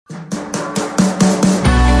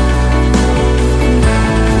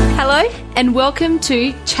and welcome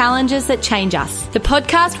to Challenges That Change Us, the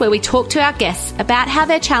podcast where we talk to our guests about how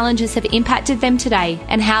their challenges have impacted them today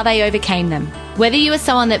and how they overcame them. Whether you are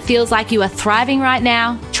someone that feels like you are thriving right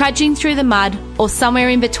now, trudging through the mud, or somewhere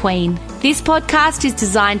in between, this podcast is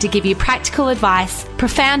designed to give you practical advice,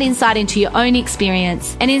 profound insight into your own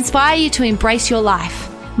experience, and inspire you to embrace your life.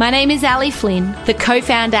 My name is Ali Flynn, the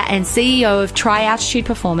co-founder and CEO of Try Altitude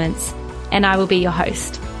Performance, and I will be your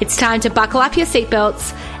host. It's time to buckle up your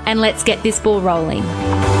seatbelts and let's get this ball rolling.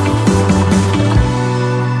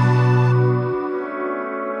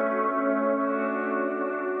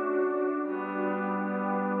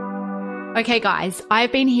 Okay, guys,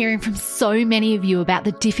 I've been hearing from so many of you about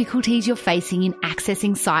the difficulties you're facing in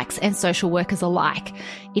accessing psychs and social workers alike.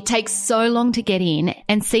 It takes so long to get in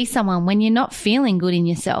and see someone when you're not feeling good in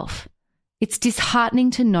yourself. It's disheartening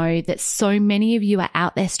to know that so many of you are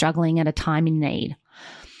out there struggling at a time in need.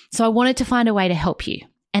 So I wanted to find a way to help you.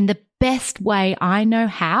 And the best way I know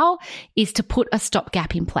how is to put a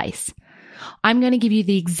stopgap in place. I'm going to give you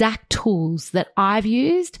the exact tools that I've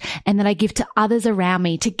used and that I give to others around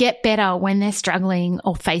me to get better when they're struggling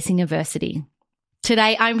or facing adversity.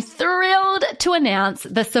 Today, I'm thrilled to announce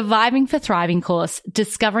the Surviving for Thriving course,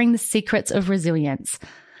 Discovering the Secrets of Resilience,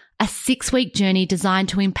 a 6-week journey designed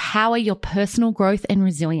to empower your personal growth and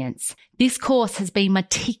resilience. This course has been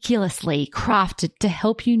meticulously crafted to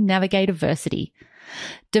help you navigate adversity,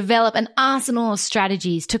 develop an arsenal of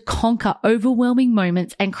strategies to conquer overwhelming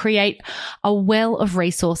moments and create a well of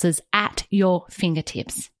resources at your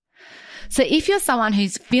fingertips. So if you're someone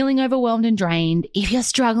who's feeling overwhelmed and drained, if you're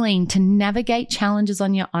struggling to navigate challenges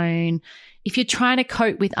on your own, if you're trying to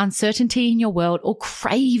cope with uncertainty in your world or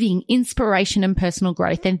craving inspiration and personal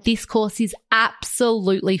growth, then this course is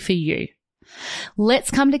absolutely for you. Let's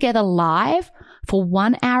come together live for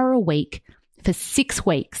 1 hour a week for 6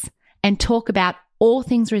 weeks and talk about all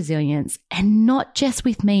things resilience, and not just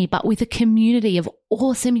with me, but with a community of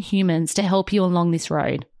awesome humans to help you along this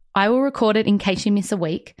road. I will record it in case you miss a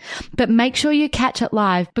week, but make sure you catch it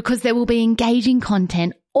live because there will be engaging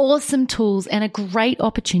content, awesome tools, and a great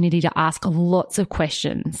opportunity to ask lots of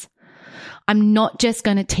questions. I'm not just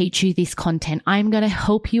going to teach you this content. I'm going to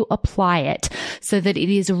help you apply it so that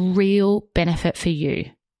it is a real benefit for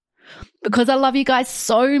you. Because I love you guys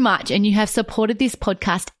so much and you have supported this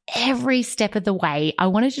podcast every step of the way, I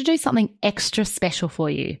wanted to do something extra special for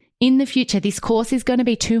you. In the future, this course is going to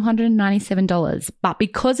be $297, but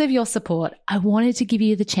because of your support, I wanted to give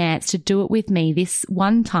you the chance to do it with me this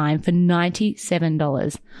one time for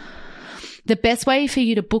 $97. The best way for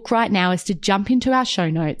you to book right now is to jump into our show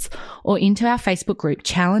notes or into our Facebook group,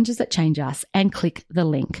 Challenges That Change Us, and click the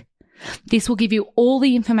link. This will give you all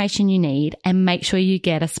the information you need and make sure you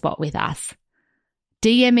get a spot with us.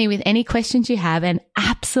 DM me with any questions you have and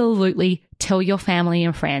absolutely tell your family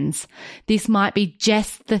and friends. This might be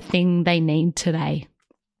just the thing they need today.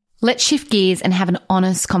 Let's shift gears and have an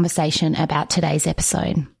honest conversation about today's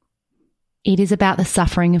episode. It is about the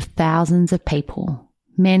suffering of thousands of people,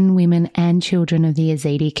 men, women, and children of the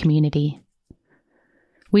Yazidi community.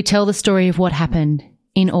 We tell the story of what happened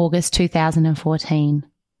in August 2014.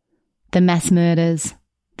 The mass murders,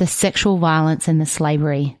 the sexual violence and the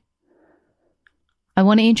slavery. I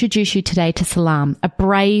want to introduce you today to Salam, a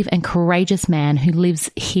brave and courageous man who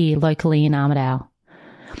lives here locally in Armidale.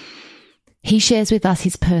 He shares with us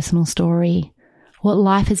his personal story, what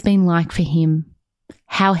life has been like for him,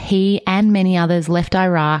 how he and many others left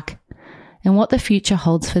Iraq, and what the future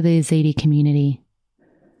holds for the Yazidi community.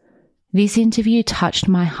 This interview touched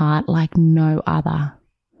my heart like no other.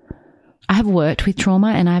 I have worked with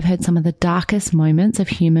trauma and I've heard some of the darkest moments of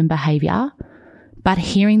human behaviour, but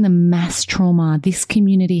hearing the mass trauma this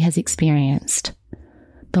community has experienced,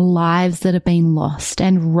 the lives that have been lost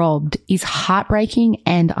and robbed, is heartbreaking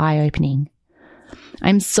and eye-opening.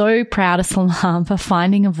 I'm so proud of Salam for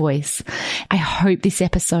finding a voice. I hope this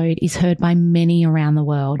episode is heard by many around the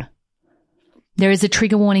world. There is a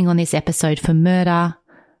trigger warning on this episode for murder,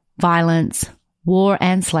 violence, war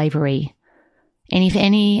and slavery. And if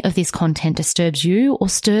any of this content disturbs you or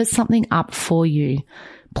stirs something up for you,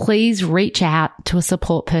 please reach out to a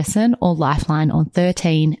support person or lifeline on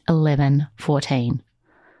 13 11 14.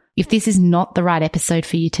 If this is not the right episode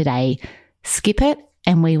for you today, skip it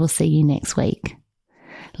and we will see you next week.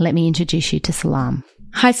 Let me introduce you to Salam.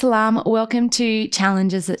 Hi Salam, welcome to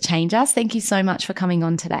Challenges That Change Us. Thank you so much for coming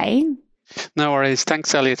on today. No worries.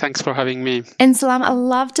 Thanks, Ali. Thanks for having me. And Salam, I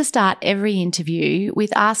love to start every interview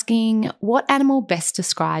with asking what animal best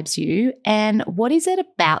describes you and what is it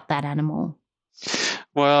about that animal?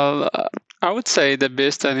 Well, I would say the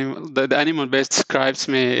best animal, the animal best describes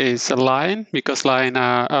me is a lion, because lions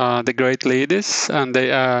are the great leaders and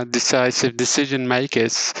they are decisive decision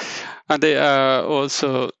makers, and they are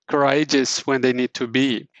also courageous when they need to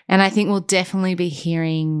be. And I think we'll definitely be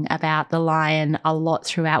hearing about the lion a lot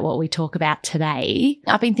throughout what we talk about today.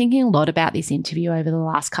 I've been thinking a lot about this interview over the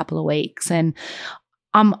last couple of weeks, and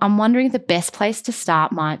I'm wondering if the best place to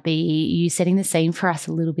start might be you setting the scene for us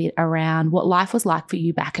a little bit around what life was like for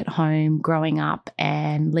you back at home growing up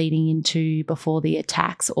and leading into before the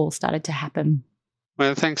attacks all started to happen.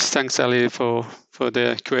 Well, thanks, Ali, for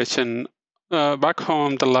the question. Back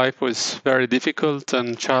home, the life was very difficult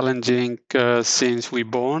and challenging since we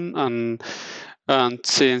born, and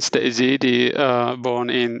since the Yazidi born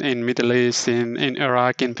in Middle East, in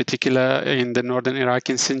Iraq in particular, in the northern Iraq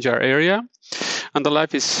in Sinjar area. And the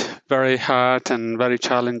life is very hard and very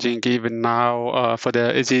challenging even now for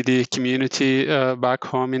the Yazidi community back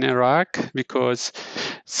home in Iraq, because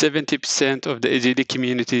 70% of the Yazidi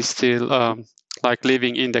community is still like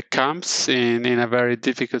living in the camps in a very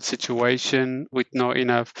difficult situation with no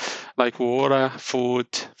enough like water, food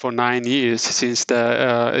for 9 years since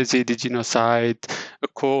the Yazidi genocide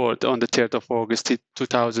occurred on the 3rd of August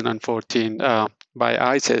 2014 by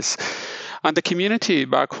ISIS. And the community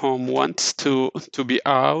back home wants to be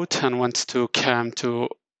out and wants to come to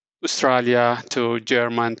Australia, to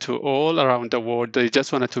Germany, to all around the world. They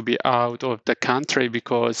just wanted to be out of the country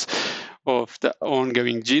because of the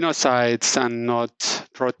ongoing genocides and not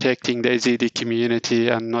protecting the Yazidi community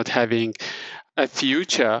and not having a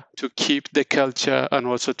future to keep the culture and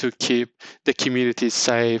also to keep the community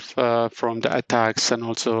safe from the attacks and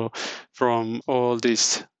also from all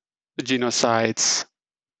these genocides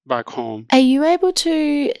back home. Are you able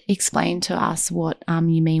to explain to us what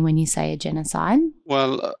you mean when you say a genocide?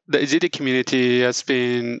 Well, the Yazidi community has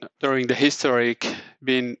been, during the historic,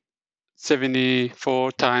 been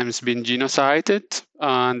 74 times been genocided,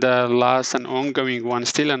 and the last and ongoing one,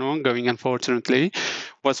 still an ongoing, unfortunately,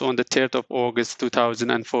 was on the 3rd of August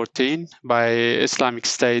 2014 by Islamic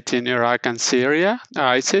State in Iraq and Syria,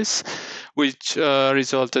 ISIS, which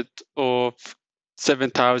resulted of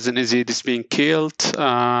 7,000 Yazidis being killed,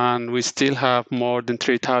 and we still have more than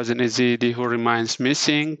 3,000 Yazidi who remains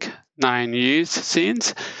missing 9 years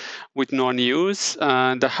since, with no news.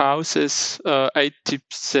 And the houses,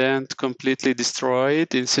 80% completely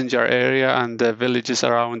destroyed in Sinjar area and the villages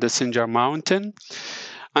around the Sinjar mountain.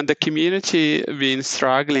 And the community been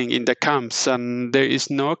struggling in the camps, and there is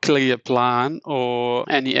no clear plan or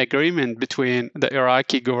any agreement between the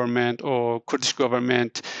Iraqi government or Kurdish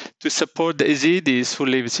government to support the Yazidis who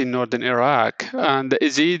lives in northern Iraq. And the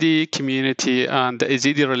Yazidi community and the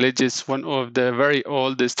Yazidi religion is one of the very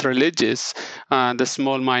oldest religions and the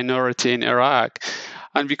small minority in Iraq.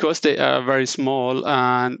 And because they are very small,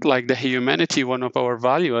 and like the humanity, one of our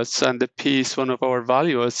values, and the peace, one of our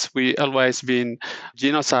values, we always been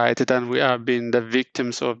genocided, and we have been the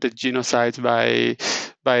victims of the genocide by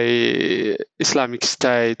Islamic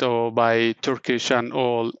State or by Turkish and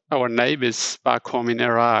all our neighbors back home in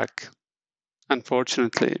Iraq,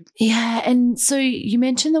 unfortunately. Yeah, and so you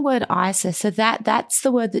mentioned the word ISIS. So that's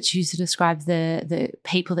the word that's used to describe the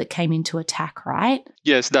people that came into attack, right?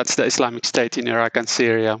 Yes, that's the Islamic State in Iraq and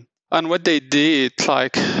Syria. And what they did,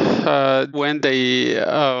 like when they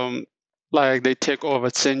take over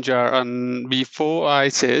Sinjar, and before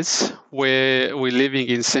ISIS, we're living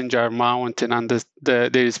in Sinjar mountain, and there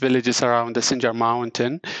is villages around the Sinjar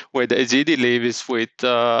mountain where the Yazidi live is with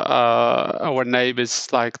our neighbors,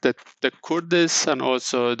 like the Kurds and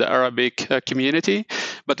also the Arabic community.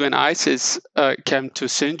 But when ISIS came to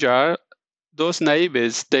Sinjar, those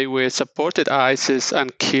neighbors, they were supported ISIS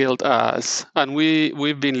and killed us. And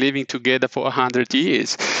we've been living together for 100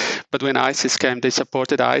 years. But when ISIS came, they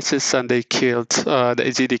supported ISIS and they killed the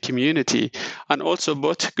Yazidi community. And also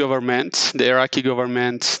both governments, the Iraqi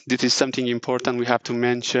government, this is something important we have to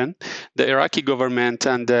mention. The Iraqi government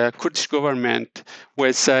and the Kurdish government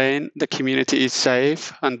were saying the community is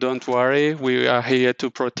safe and don't worry, we are here to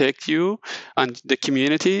protect you and the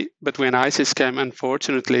community. But when ISIS came,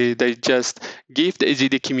 unfortunately, they just give the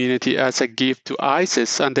Yazidi community as a gift to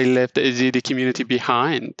ISIS, and they left the Yazidi community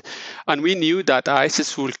behind. And we knew that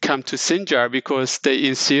ISIS would come to Sinjar because they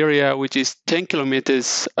in Syria, which is 10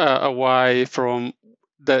 kilometers away from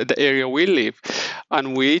the area we live.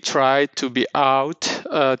 And we tried to be out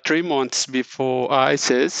 3 months before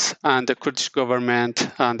ISIS, and the Kurdish government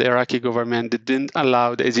and the Iraqi government didn't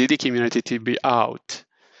allow the Yazidi community to be out.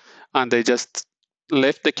 And they just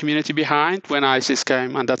left the community behind when ISIS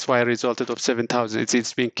came, and that's why it resulted of 7,000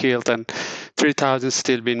 Yazidis being killed and 3,000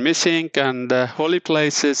 still been missing, and the holy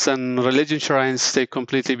places and religion shrines, they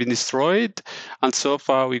completely been destroyed. And so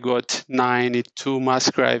far, we got 92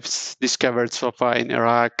 mass graves discovered so far in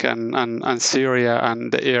Iraq and Syria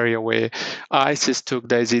and the area where ISIS took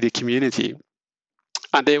the Yazidi community.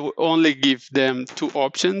 And they will only give them two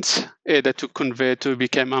options, either to convert to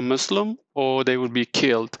become a Muslim or they will be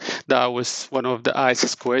killed. That was one of the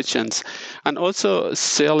ISIS questions. And also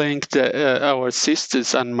selling our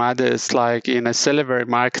sisters and mothers like in a silver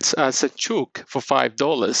markets as a chook for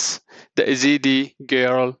 $5. The Yazidi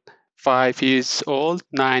girl, 5 years old,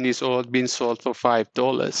 9 years old, being sold for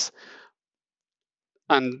 $5.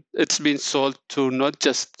 And it's been sold to not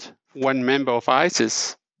just one member of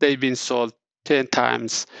ISIS, they've been sold 10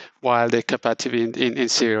 times while they're captive in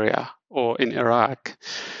Syria or in Iraq.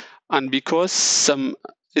 And because some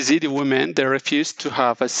Yazidi women, they refused to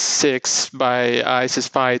have a sex by ISIS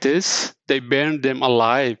fighters, they burned them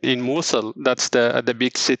alive in Mosul. That's the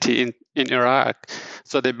big city in Iraq.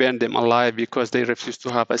 So they burned them alive because they refused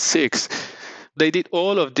to have a sex. They did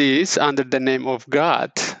all of this under the name of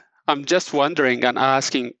God. I'm just wondering and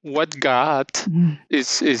asking what God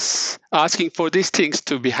is asking for these things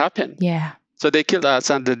to be happen. Yeah. So they killed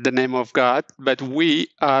us under the name of God, but we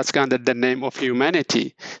ask under the name of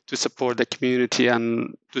humanity to support the community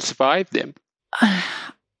and to survive them.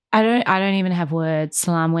 I don't even have words,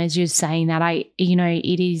 Salam. As you're saying that,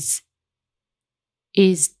 it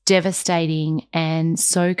is devastating and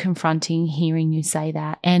so confronting hearing you say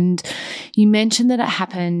that. And you mentioned that it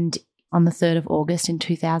happened on the 3rd of August in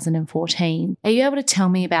 2014. Are you able to tell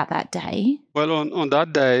me about that day? Well, on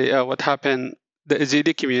that day, what happened, the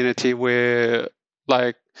Yazidi community were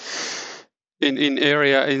like in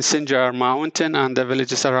area in Sinjar mountain and the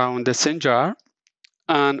villages around the Sinjar.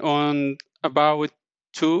 And on about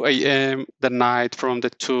 2 a.m. the night from the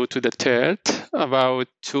 2 to the 3rd, about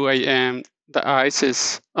 2 a.m., the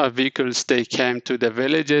ISIS vehicles, they came to the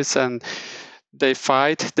villages and they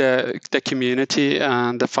fight the community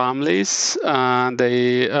and the families, and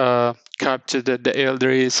they captured the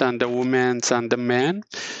elders and the women and the men,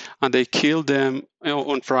 and they killed them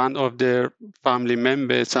in front of their family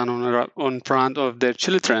members and on front of their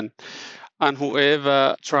children. And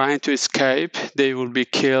whoever trying to escape, they will be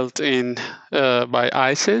killed by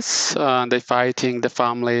ISIS. They fighting the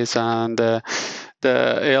families and the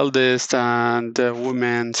eldest and the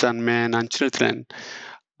women and men and children.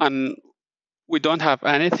 And we don't have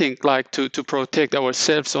anything like to protect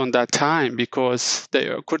ourselves on that time, because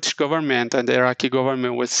the Kurdish government and the Iraqi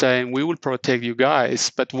government was saying, we will protect you guys.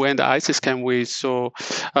 But when the ISIS came, we saw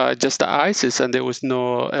just the ISIS, and there was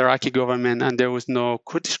no Iraqi government and there was no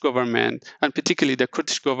Kurdish government. And particularly the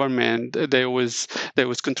Kurdish government, they was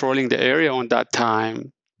controlling the area on that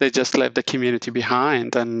time. They just left the community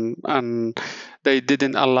behind, and they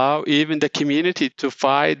didn't allow even the community to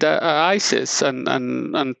fight ISIS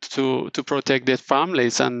and to protect their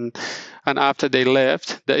families. And after they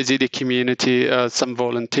left, the Yazidi community, some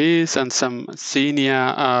volunteers and some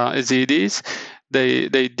senior Yazidis,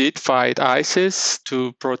 they did fight ISIS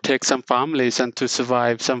to protect some families and to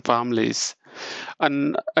survive some families.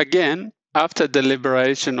 And again, after the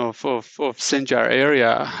liberation of Sinjar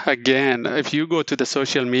area, again, if you go to the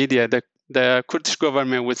social media, the Kurdish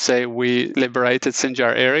government would say we liberated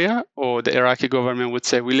Sinjar area, or the Iraqi government would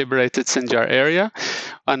say we liberated Sinjar area,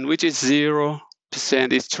 and which is 0%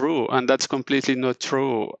 is true, and that's completely not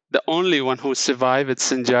true. The only one who survived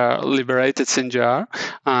Sinjar, liberated Sinjar,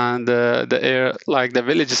 and the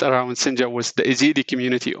villages around Sinjar was the Yazidi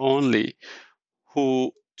community only,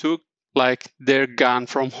 who took their gun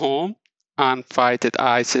from home and fighted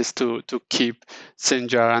ISIS to keep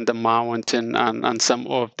Sinjar and the mountain and some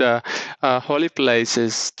of the holy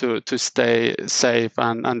places to stay safe,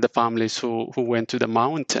 and the families who went to the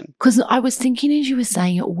mountain. Because I was thinking as you were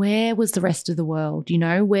saying it, where was the rest of the world?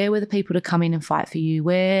 Where were the people to come in and fight for you?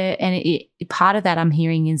 Part of that I'm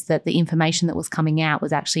hearing is that the information that was coming out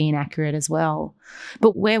was actually inaccurate as well.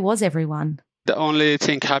 But where was everyone? The only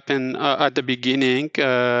thing happened at the beginning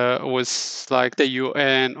was like the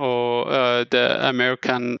UN or the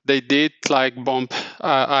American. They did bomb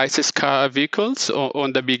ISIS car vehicles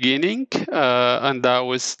on the beginning, and that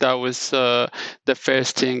was the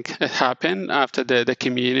first thing that happened after the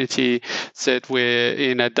community said we're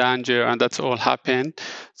in a danger, and that's all happened.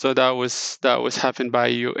 So that was happened by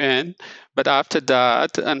UN. But after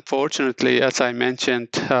that, unfortunately, as I mentioned,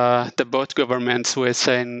 the both governments were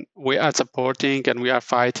saying we are supporting and we are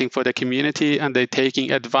fighting for the community, and they're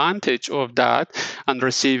taking advantage of that and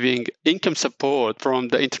receiving income support from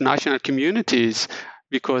the international communities.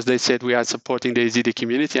 because they said we are supporting the Yazidi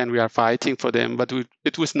community and we are fighting for them, but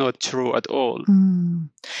it was not true at all.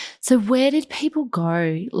 So where did people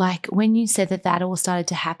go? Like when you said that all started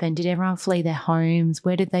to happen, did everyone flee their homes?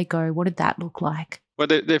 Where did they go? What did that look like? Well,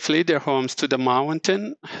 they flee their homes to the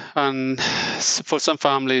mountain, and for some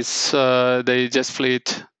families, they just fled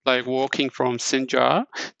like walking from Sinjar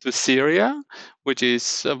to Syria, which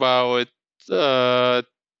is about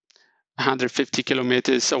 150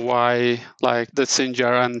 kilometers away, like the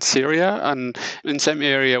Sinjar and Syria, and in some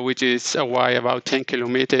area which is away about 10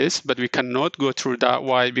 kilometers, but we cannot go through that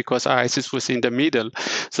way because ISIS was in the middle.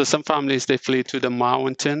 So some families, they flee to the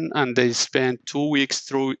mountain and they spend 2 weeks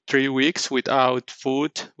through 3 weeks without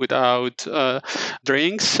food, without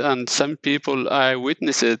drinks. And some people, I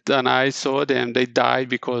witnessed it and I saw them, they died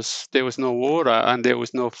because there was no water and there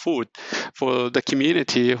was no food for the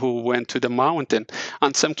community who went to the mountain.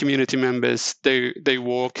 And some community members, they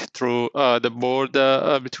walk through the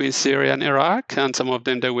border between Syria and Iraq, and some of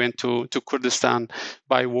them, they went to Kurdistan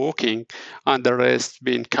by walking, and the rest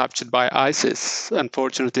being captured by ISIS,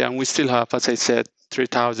 unfortunately. And we still have, as I said,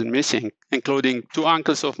 3,000 missing, including 2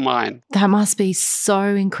 uncles of mine. That must be so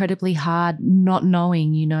incredibly hard, not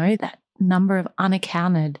knowing, that number of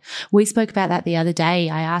unaccounted. We spoke about that the other day.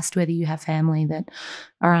 I asked whether you have family that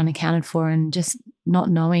are unaccounted for, and just not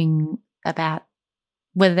knowing about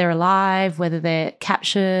whether they're alive, whether they're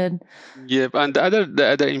captured. Yeah, and the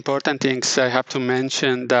other important things I have to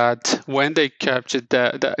mention, that when they captured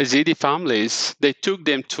the Yazidi families, they took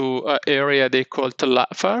them to an area they call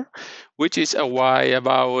Talafar, which is away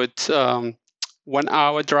about 1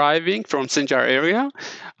 hour driving from Sinjar area.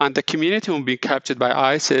 And the community will be captured by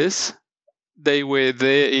ISIS. They were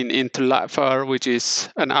there in Talafar, which is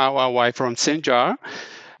an hour away from Sinjar.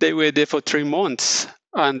 They were there for 3 months.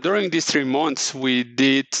 And during these 3 months, we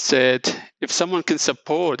said, if someone can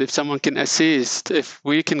support, if someone can assist, if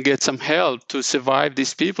we can get some help to survive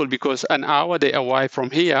these people, because an hour they away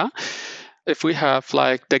from here, if we have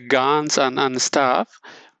like the guns and stuff,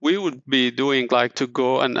 we would be doing like to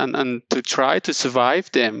go and to try to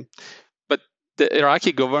survive them. But the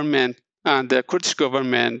Iraqi government and the Kurdish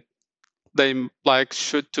government, they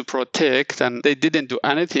should to protect, and they didn't do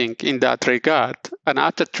anything in that regard. And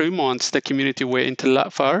after 3 months, the community were in Tel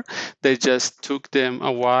Afar. They just took them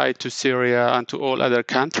away to Syria and to all other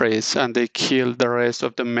countries, and they killed the rest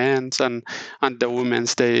of the men and the women.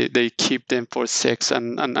 They keep them for sex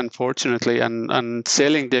and unfortunately and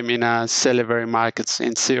selling them in slavery markets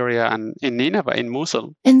in Syria and in Nineveh, in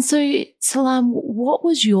Mosul. And so, Salam, what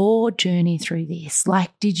was your journey through this?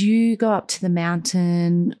 Like, did you go up to the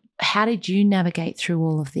mountain? How did you navigate through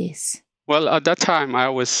all of this? Well, at that time, I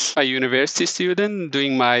was a university student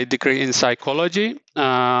doing my degree in psychology.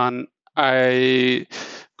 And I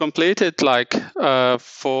completed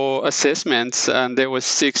 4 assessments, and there was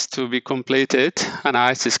 6 to be completed. And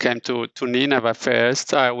I just came to Nineveh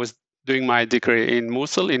first. I was doing my degree in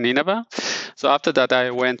Mosul, in Nineveh. So after that,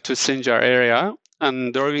 I went to Sinjar area.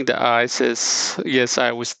 And during the ISIS, yes,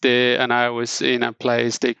 I was there, and I was in a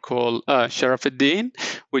place they call Sharafuddin,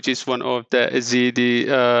 which is one of the Yazidi,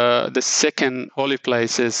 the second holy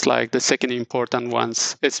places, like the second important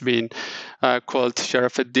ones. It's been called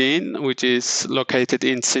Sharafuddin, which is located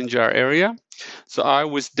in Sinjar area. So I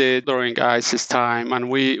was there during ISIS time,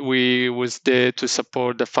 and we was there to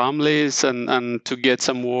support the families and to get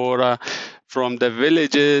some water from the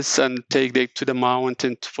villages and take them to the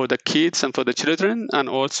mountain for the kids and for the children, and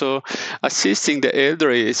also assisting the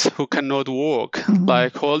elderly who cannot walk,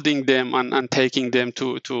 like holding them and taking them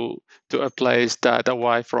to a place that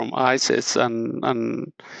away from ISIS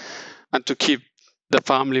and to keep the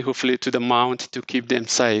family who flee to the mountain, to keep them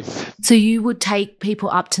safe. So you would take people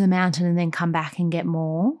up to the mountain and then come back and get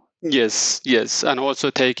more? Yes. And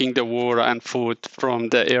also taking the water and food from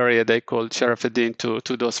the area they call Sharafuddin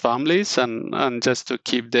to those families and just to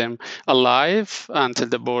keep them alive until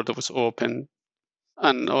the border was open.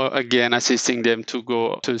 And again, assisting them to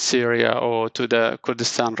go to Syria or to the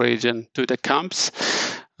Kurdistan region, to the camps.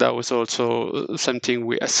 That was also something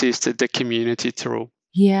we assisted the community through.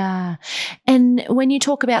 Yeah. And when you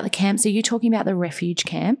talk about the camps, are you talking about the refugee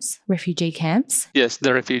camps? Yes,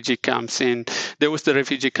 the refugee camps. There was the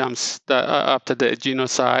refugee camps that, after the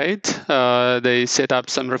genocide. They set up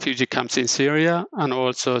some refugee camps in Syria and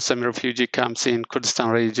also some refugee camps in Kurdistan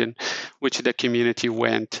region, which the community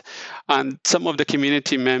went. And some of the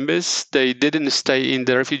community members, they didn't stay in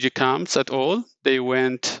the refugee camps at all. They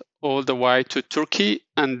went all the way to Turkey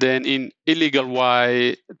and then in illegal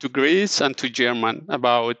way to Greece and to Germany.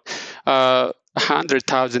 About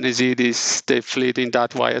 100,000 Yazidis, they fled in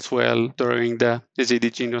that way as well during the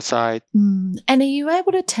Yazidi genocide. And are you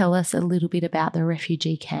able to tell us a little bit about the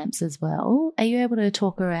refugee camps as well? Are you able to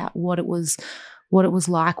talk about what it was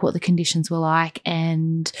like, what the conditions were like?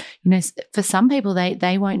 And, for some people,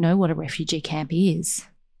 they won't know what a refugee camp is.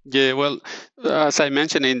 Yeah, well, as I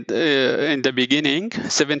mentioned in the beginning,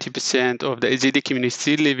 70% of the Yazidi community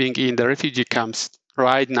still living in the refugee camps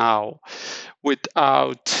right now,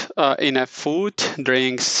 without enough food,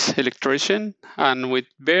 drinks, electrician, and with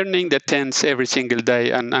burning the tents every single day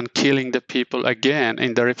and killing the people again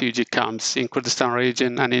in the refugee camps in Kurdistan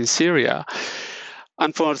region and in Syria.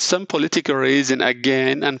 And for some political reason,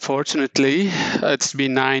 again, unfortunately, it's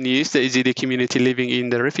been 9 years, the Yazidi community living in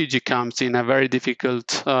the refugee camps in a very difficult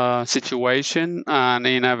situation and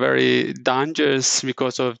in a very dangerous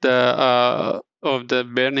because of the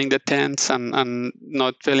burning the tents and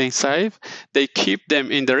not feeling safe. They keep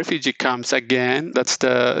them in the refugee camps again. That's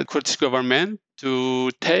the Kurdish government to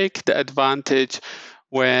take the advantage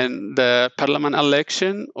when the parliament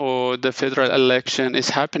election or the federal election is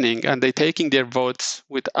happening, and they're taking their votes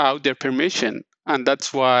without their permission. And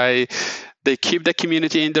that's why they keep the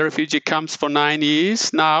community in the refugee camps for 9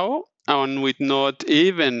 years now, and with not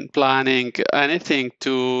even planning anything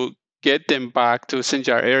to get them back to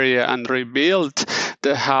Sinjar area and rebuild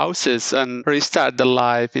the houses and restart the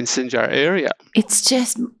life in Sinjar area. It's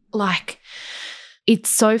just like, it's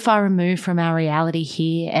so far removed from our reality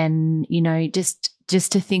here. And,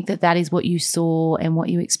 just to think that is what you saw and what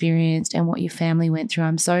you experienced and what your family went through.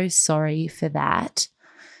 I'm so sorry for that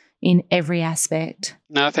in every aspect.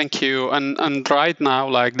 No, thank you. And right now,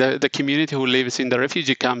 like the community who lives in the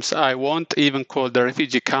refugee camps, I won't even call the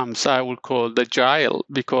refugee camps, I will call the jail,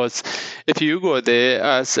 because if you go there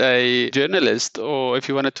as a journalist or if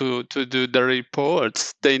you wanted to do the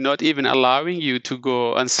reports, they're not even allowing you to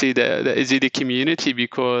go and see the Yazidi community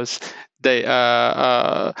because they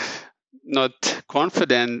are not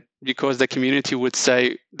confident, because the community would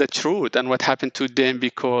say the truth and what happened to them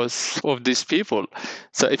because of these people.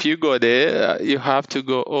 So if you go there, you have to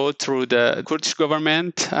go all through the Kurdish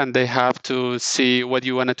government, and they have to see what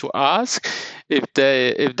you wanted to ask. If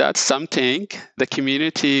that's something, the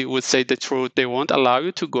community would say the truth. They won't allow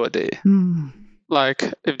you to go there. Like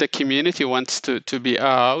if the community wants to be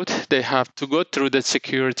out, they have to go through the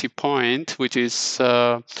security point, which is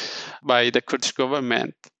by the Kurdish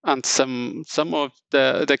government. And some of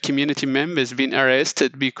the community members been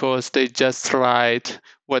arrested because they just write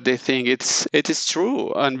what they think it is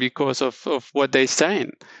true, and because of what they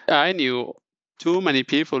saying. I knew too many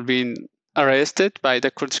people being arrested by the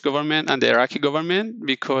Kurdish government and the Iraqi government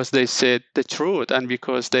because they said the truth and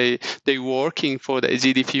because they working for the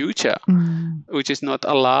Yazidi future, which is not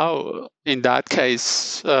allowed in that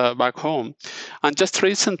case back home. And just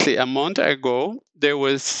recently, a month ago, there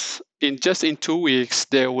was in 2 weeks,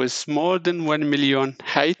 there was more than 1 million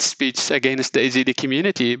hate speech against the Yazidi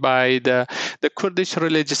community by the Kurdish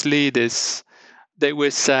religious leaders. They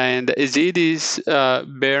were saying the Yazidis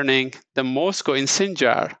burning the mosque in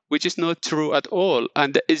Sinjar, which is not true at all.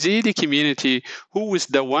 And the Yazidi community, who was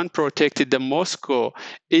the one protected the mosque,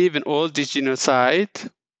 even all this genocide,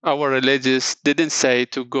 our religious didn't say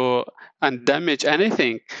to go and damage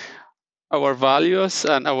anything. Our values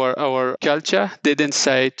and our culture didn't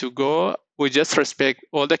say to go. We just respect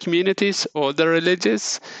all the communities, all the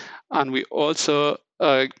religions, and we also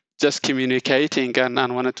just communicating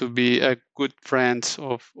and wanted to be a good friends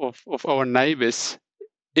of our neighbors.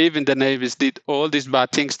 Even the neighbors did all these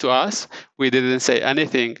bad things to us. We didn't say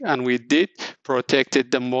anything, and we did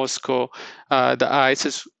protected the mosque. The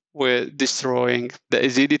ISIS were destroying the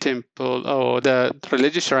Yazidi temple or the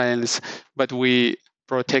religious shrines, but we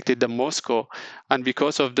protected the mosque. And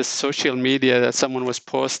because of the social media that someone was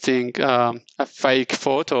posting fake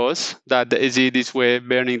photos that the Yazidis were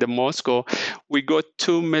burning the mosque, we got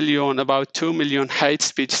about 2 million hate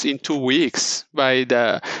speeches in 2 weeks by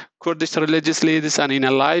the Kurdish religious leaders, and in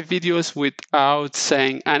a live videos without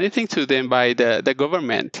saying anything to them by the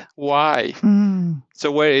government. Why?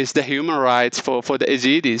 So where is the human rights for the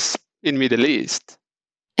Yazidis in Middle East?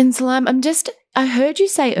 And Salam, I heard you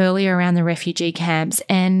say earlier around the refugee camps,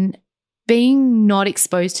 and being not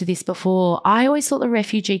exposed to this before, I always thought the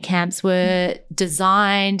refugee camps were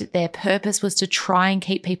designed, their purpose was to try and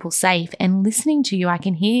keep people safe. And listening to you, I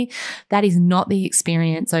can hear that is not the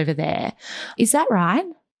experience over there. Is that right?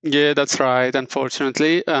 Yeah, that's right,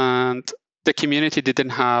 unfortunately. And the community didn't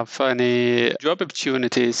have any job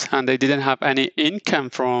opportunities, and they didn't have any income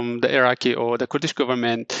from the Iraqi or the Kurdish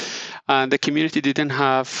government. And the community didn't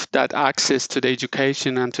have that access to the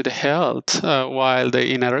education and to the health while they're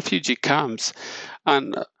in a refugee camps.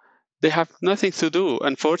 And they have nothing to do,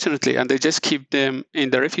 unfortunately, and they just keep them in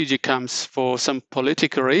the refugee camps for some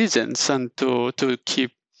political reasons and to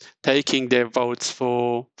keep taking their votes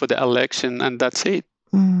for the election, and that's it.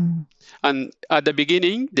 And at the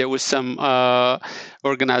beginning, there was some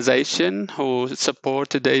organization who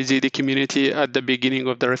supported the Yazidi community at the beginning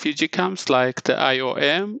of the refugee camps, like the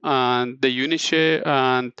IOM and the UNICEF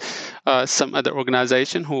and some other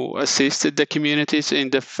organization who assisted the communities in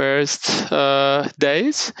the first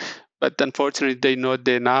days. But unfortunately, they're not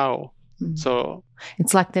there now. So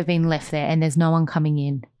it's like they've been left there and there's no one coming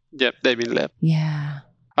in. Yep, they've been left. Yeah.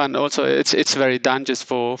 And also, it's very dangerous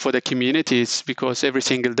for the communities, because every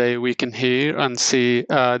single day we can hear and see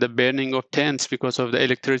the burning of tents because of the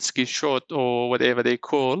electricity short or whatever they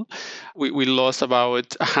call. We lost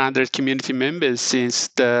about 100 community members since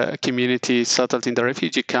the community settled in the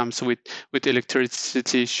refugee camps with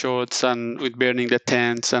electricity shorts and with burning the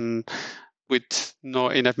tents and with no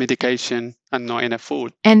enough medication and no enough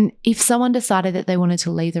food. And if someone decided that they wanted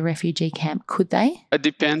to leave the refugee camp, could they? It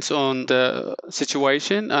depends on the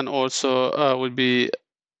situation, and also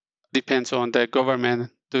depends on the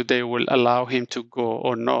government. Do they will allow him to go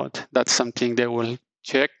or not? That's something they will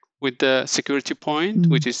check with the security point,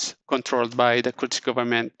 which is controlled by the Kurdish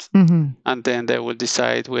government. And then they will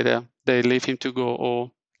decide whether they leave him to go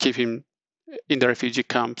or keep him in the refugee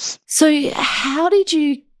camps. So how did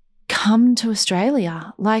you come to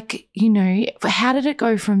Australia? Like, how did it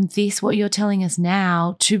go from this, what you're telling us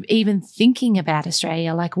now, to even thinking about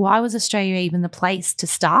Australia? Like, why was Australia even the place to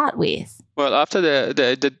start with? Well, after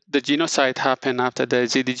the genocide happened, after the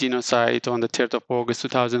Yazidi genocide on the 3rd of August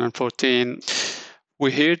 2014,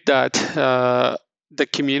 we heard that the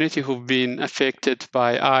community who've been affected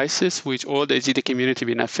by ISIS, which all the Yazidi community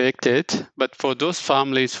been affected, but for those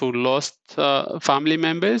families who lost family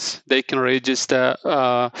members, they can register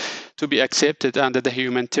to be accepted under the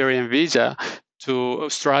humanitarian visa to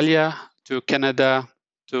Australia, to Canada,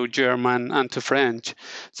 to German, and to French.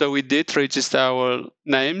 So we did register our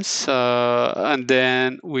names, and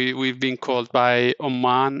then we've been called by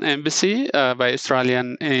Oman embassy, by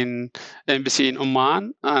Australian embassy in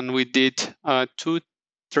Oman, and we did 2-3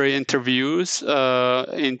 interviews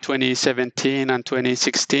in 2017 and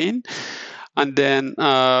 2016, and then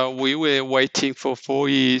we were waiting for 4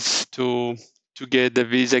 years to get the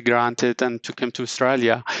visa granted and to come to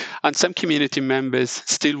Australia. And some community members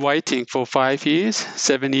still waiting for 5 years,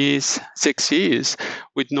 7 years, 6 years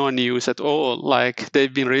with no news at all. Like,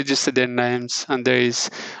 they've been registered their names and there is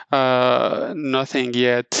nothing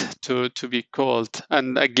yet to be called.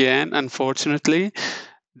 And again, unfortunately,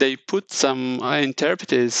 they put some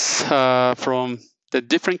interpreters from the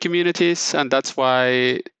different communities, and that's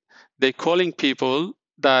why they're calling people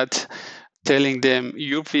that telling them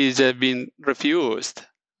your visa been refused,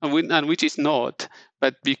 and which is not.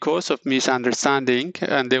 But because of misunderstanding,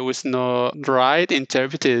 and there was no right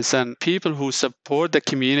interpreters and people who support the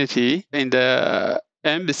community in the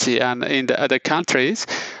embassy and in the other countries,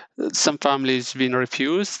 some families been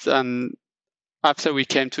refused. And after we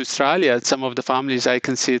came to Australia, some of the families, I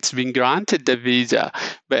can see it's been granted the visa,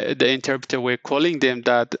 but the interpreter were calling them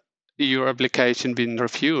that your application been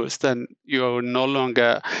refused and you're no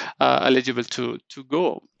longer eligible to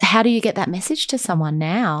go. How do you get that message to someone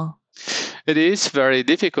now? It is very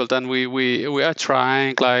difficult, and we are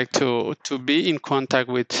trying to be in contact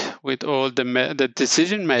with all the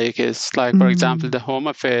decision makers. Like, for example, the Home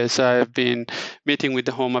Affairs. I've been meeting with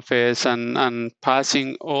the Home Affairs and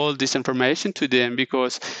passing all this information to them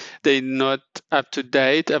because they're not up to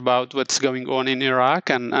date about what's going on in Iraq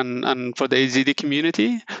and for the Yazidi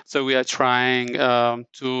community. So we are trying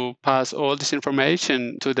to pass all this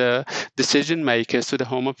information to the decision makers, to the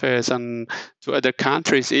Home Affairs, and to other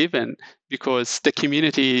countries even, because the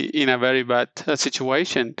community in a very bad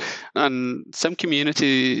situation. And some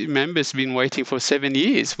community members been waiting for 7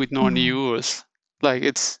 years with no news. Like,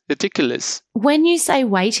 it's ridiculous. When you say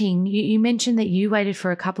waiting, you mentioned that you waited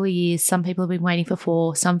for a couple of years. Some people have been waiting for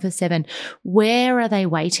 4, some for 7. Where are they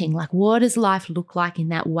waiting? Like, what does life look like in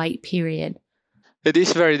that wait period? It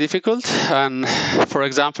is very difficult. And for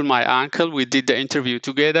example, my uncle, we did the interview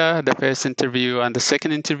together, the first interview and the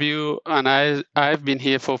second interview. And I've been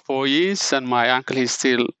here for 4 years, and my uncle is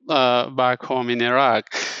still back home in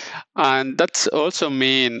Iraq. And that's also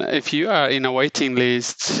mean if you are in a waiting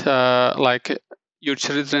list, like your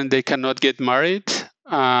children, they cannot get married.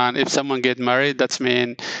 And if someone get married, that's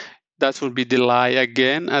mean that will be delayed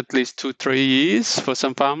again at least 2-3 years for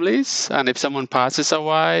some families. And if someone passes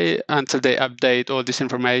away, until they update all this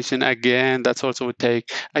information again, that's also would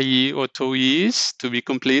take a year or 2 years to be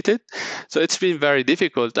completed. So it's been very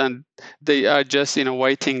difficult, and they are just in a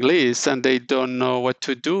waiting list, and they don't know what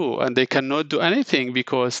to do, and they cannot do anything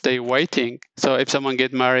because they're waiting. So if someone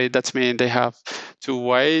get married, that means they have to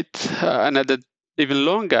wait another even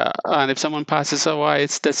longer. And if someone passes away,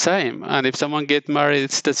 it's the same. And if someone get married,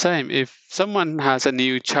 it's the same. If someone has a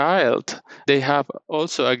new child, they have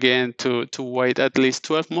also again to wait at least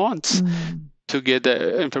 12 months to get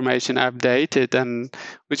the information updated, and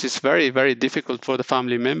which is very, very difficult for the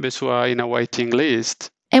family members who are in a waiting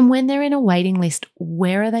list. And when they're in a waiting list,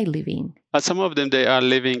 where are they living? Some of them, they are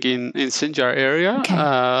living in Sinjar area,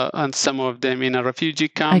 and some of them in a refugee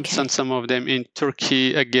camps, and some of them in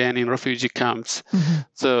Turkey, again in refugee camps.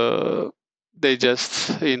 So they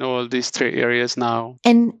just in all these 3 areas now.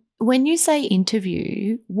 And when you say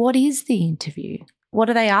interview, what is the interview? What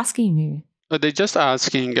are they asking you? They're just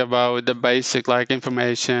asking about the basic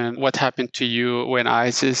information, what happened to you when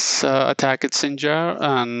ISIS attacked Sinjar,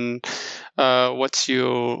 and what's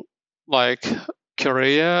your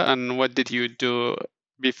career, and what did you do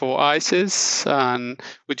before ISIS, and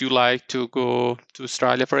would you like to go to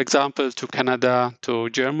Australia, for example, to Canada, to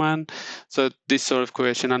Germany? So this sort of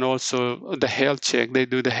question, and also the health check. They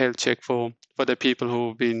do the health check for the people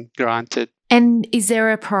who've been granted. And is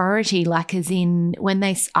there a priority, as in when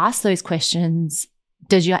they ask those questions,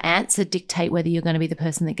 does your answer dictate whether you're going to be the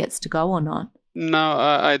person that gets to go or not? No,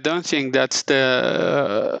 I don't think that's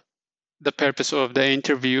the purpose of the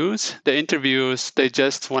interviews. The interviews, they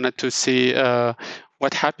just wanted to see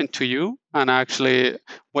what happened to you, and actually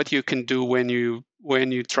what you can do when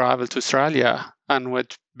you travel to Australia, and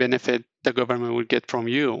what benefit the government will get from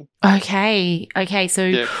you. Okay.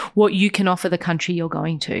 So what you can offer the country you're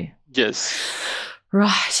going to. Yes.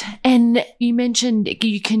 Right. And you mentioned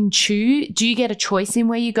you can choose. Do you get a choice in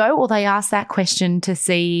where you go, or they ask that question to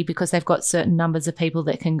see because they've got certain numbers of people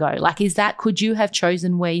that can go? Could you have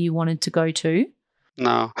chosen where you wanted to go to?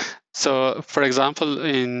 No. So, for example,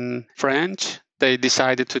 in French, they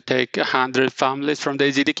decided to take 100 families from the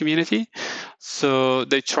Yazidi community. So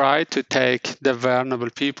they tried to take the vulnerable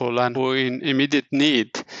people and who are in immediate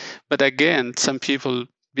need. But again, some people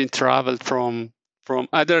been traveled from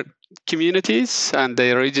other communities, and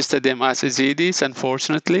they registered them as Yazidis,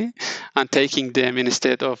 unfortunately, and taking them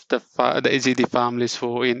instead of the Yazidi families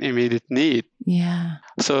who are in immediate need. Yeah.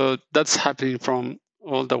 So that's happening from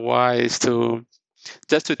all the ways to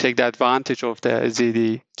take the advantage of the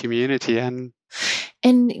Yazidi community. And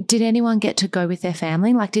did anyone get to go with their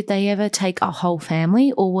family? Did they ever take a whole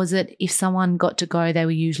family, or was it if someone got to go, they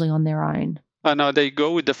were usually on their own? No, they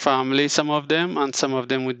go with the family, some of them, and some of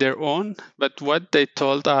them with their own. But what they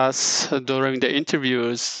told us during the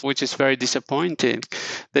interviews, which is very disappointing,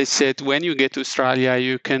 they said when you get to Australia,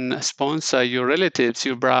 you can sponsor your relatives,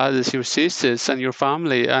 your brothers, your sisters, and your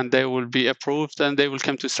family, and they will be approved, and they will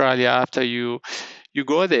come to Australia after you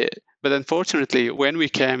go there. But unfortunately, when we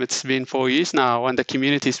came, it's been 4 years now, and the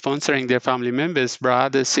community is sponsoring their family members,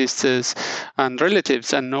 brothers, sisters, and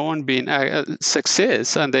relatives, and no one been a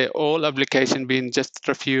success, and all application been just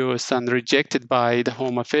refused and rejected by the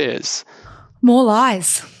Home Affairs. More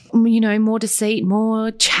lies, more deceit, more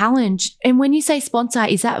challenge. And when you say sponsor,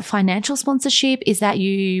 is that financial sponsorship? Is that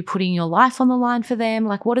you putting your life on the line for them?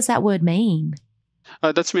 What does that word mean?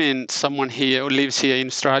 That means someone here who lives here in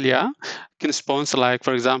Australia can sponsor.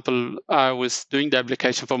 For example, I was doing the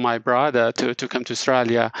application for my brother to come to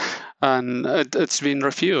Australia, and it's been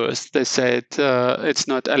refused. They said it's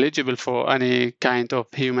not eligible for any kind of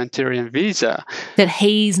humanitarian visa. That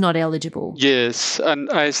he's not eligible? Yes, and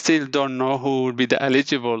I still don't know who will be the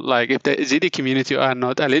eligible. If the Yazidi community are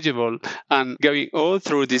not eligible, and going all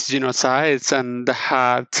through these genocides and the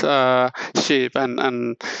hardship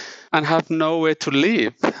and have nowhere to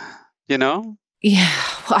live, Yeah,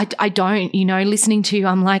 I don't, listening to you,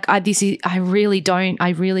 I'm like, I really don't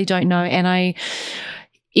know. And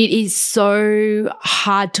it is so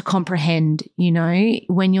hard to comprehend,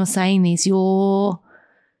 when you're saying this, your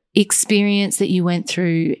experience that you went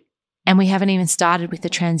through, and we haven't even started with the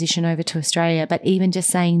transition over to Australia, but even just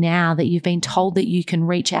saying now that you've been told that you can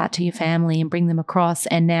reach out to your family and bring them across,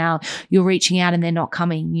 and now you're reaching out and they're not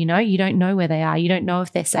coming, you don't know where they are. You don't know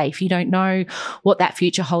if they're safe. You don't know what that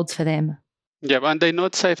future holds for them. Yeah, and they're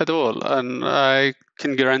not safe at all. And I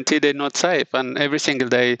can guarantee they're not safe. And every single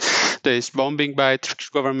day, there's bombing by Turkish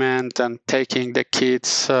government and taking the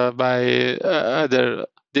kids by other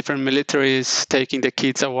different militaries, taking the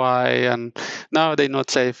kids away. And now they're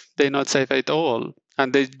not safe. They're not safe at all.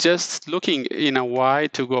 And they're just looking in a way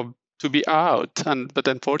to go be out, but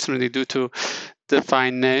unfortunately, due to the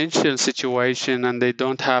financial situation, and they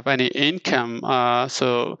don't have any income,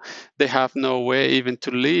 so they have no way even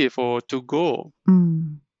to live or to go.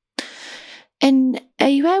 And are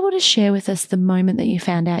you able to share with us the moment that you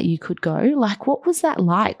found out you could go? Like, what was that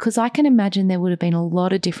like? Because I can imagine there would have been a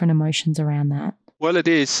lot of different emotions around that. Well, it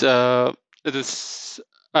is.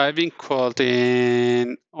 I've been called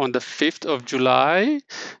in on the 5th of July,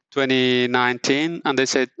 2019, and they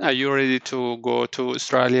said, "Are you ready to go to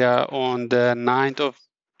Australia on the 9th of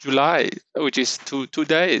July, which is two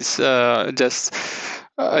days?" I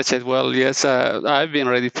said, "Well, yes, I've been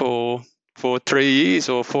ready for 3 years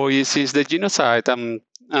or 4 years since the genocide." I'm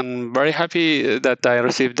very happy that I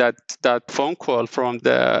received that phone call from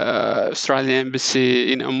the Australian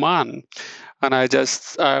embassy in Oman. And at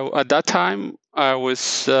that time, I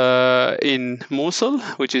was in Mosul,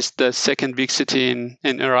 which is the second big city in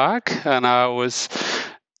Iraq, and I was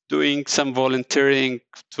doing some volunteering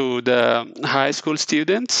to the high school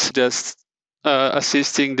students, just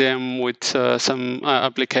assisting them with some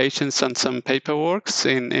applications and some paperwork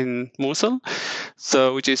in Mosul,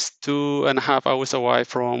 which is 2.5 hours away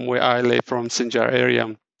from where I live, from Sinjar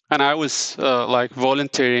area. And I was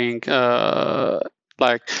volunteering,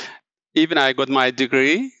 even I got my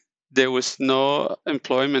degree, there was no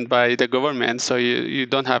employment by the government, so you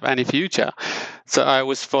don't have any future. So I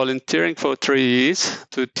was volunteering for 3 years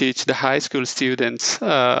to teach the high school students,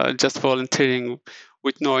 just volunteering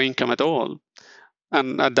with no income at all.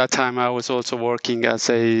 And at that time, I was also working as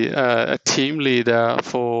a team leader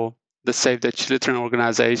for the Save the Children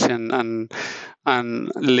organization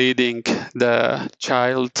and leading the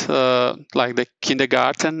child, the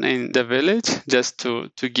kindergarten in the village, just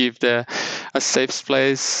to give a safe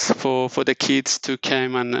place for the kids to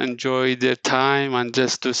come and enjoy their time and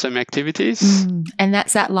just do some activities. And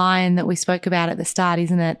that's that line that we spoke about at the start,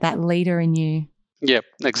 isn't it? That leader in you. Yep,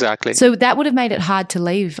 exactly. So that would have made it hard to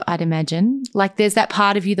leave, I'd imagine. Like, there's that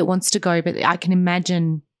part of you that wants to go, but I can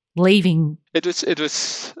imagine leaving. It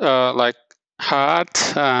was hard,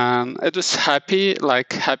 and it was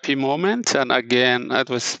happy moment, and again it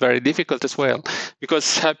was very difficult as well,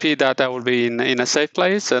 because happy that I will be in a safe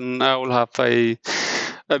place and I will have a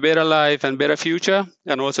better life and better future,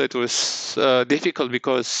 and also it was difficult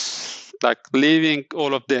because leaving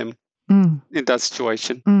all of them in that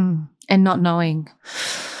situation and not knowing.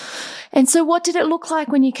 And so what did it look like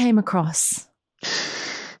when you came across?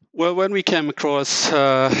 Well, when we came across,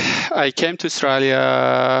 I came to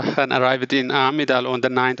Australia and arrived in Armidale on the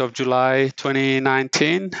 9th of July,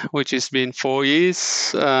 2019, which has been 4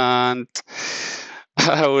 years. And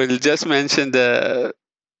I will just mention the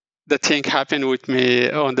thing happened with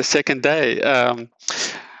me on the second day.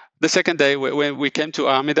 The second day when we came to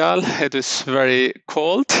Armidale, it was very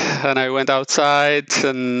cold, and I went outside,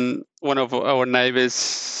 and one of our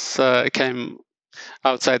neighbors came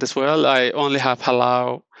outside as well. I only have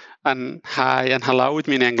hello and hi and hello with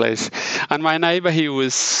me in English, and my neighbor he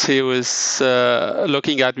was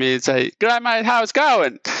looking at me and say, "Grandma, how's it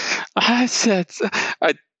going?" I said,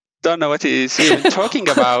 "I don't know what he's even talking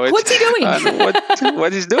about." What's he doing? And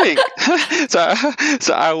what he's doing.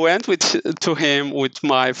 So I went to him with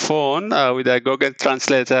my phone with a Google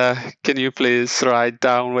Translator. "Can you please write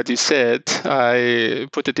down what you said?" I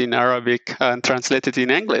put it in Arabic and translated it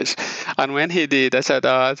in English. And when he did, I said,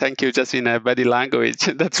 "Thank you," just in a body language.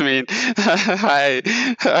 That's mean, "Hi,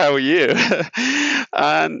 how are you?"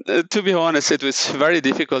 And to be honest, it was very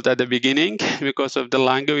difficult at the beginning because of the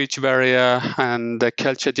language barrier and the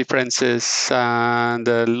culture differences and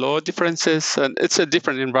the law differences. And it's a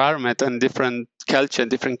different environment and different culture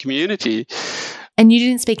and different community. And you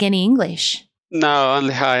didn't speak any English? No,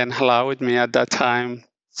 only hi and hello with me at that time.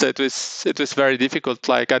 So it was very difficult,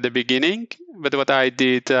 at the beginning. But what I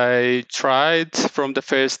did, I tried from the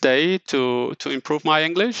first day to improve my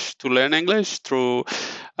English, to learn English through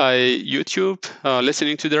YouTube,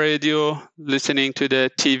 listening to the radio, listening to the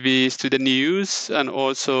TVs, to the news, and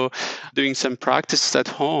also doing some practice at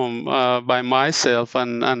home by myself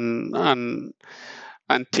and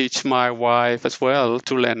teach my wife as well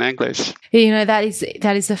to learn English. You know, that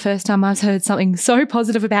is the first time I've heard something so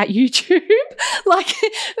positive about YouTube.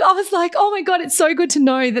 I was like, oh my God, it's so good to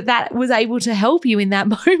know that was able to help you in that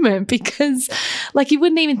moment, because you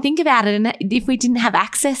wouldn't even think about it. And if we didn't have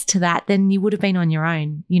access to that, then you would have been on your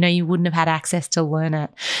own. You know, you wouldn't have had access to learn it.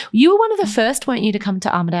 You were one of the first, weren't you, to come to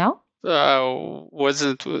Armidale?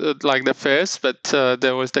 wasn't like the first, but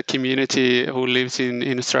there was the community who lives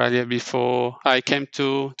in Australia before I came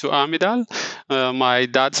to Armidale. My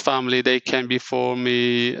dad's family, they came before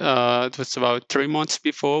me. It was about 3 months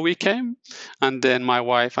before we came. And then my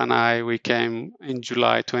wife and I, we came in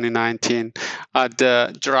July 2019 at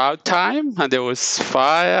the drought time, and there was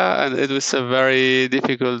fire, and it was a very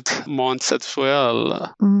difficult month as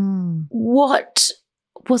well. What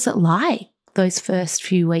was it like those first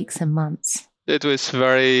few weeks and months? It was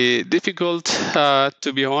very difficult,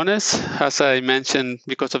 to be honest, as I mentioned,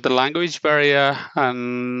 because of the language barrier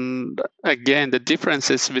and again the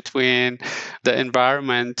differences between the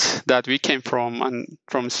environment that we came from and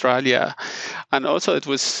from Australia. And also it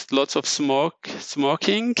was lots of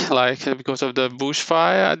smoking, like because of the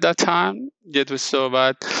bushfire at that time. It was so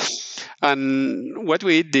bad. And what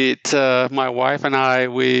we did, my wife and I,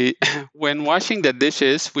 when washing the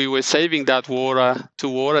dishes, we were saving that water to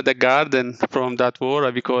water the garden from that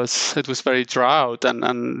water because it was very drought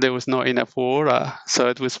and there was not enough water. So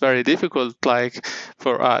it was very difficult, like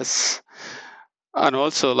for us. And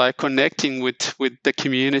also like connecting with the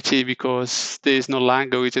community because there is no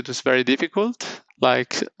language. It was very difficult.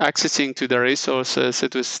 Like accessing to the resources,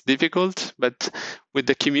 it was difficult. But with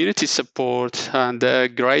the community support and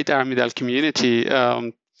the great Armidale community,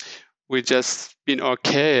 we just been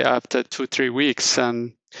okay after 2-3 weeks,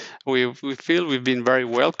 and we feel we've been very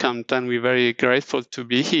welcomed, and we're very grateful to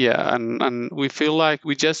be here, and we feel like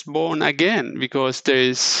we just born again because there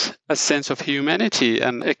is a sense of humanity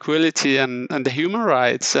and equality and the human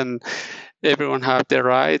rights, and everyone have their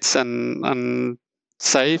rights and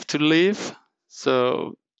safe to live.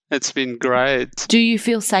 So it's been great. Do you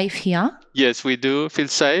feel safe here? Yes, we do feel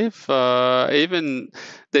safe. Even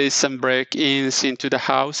there is some break-ins into the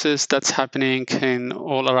houses that's happening in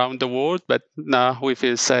all around the world, but now we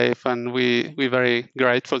feel safe, and we're very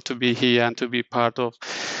grateful to be here and to be part of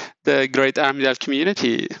the great Armidale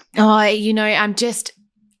community. Oh,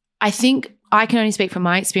 I think I can only speak from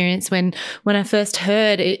my experience. When I first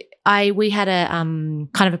heard it, we had a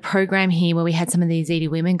kind of a program here where we had some of these Ziti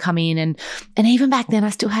women come in, and even back then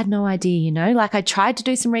I still had no idea, like I tried to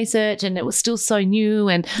do some research and it was still so new,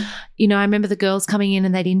 and I remember the girls coming in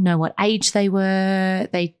and they didn't know what age they were.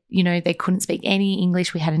 They couldn't speak any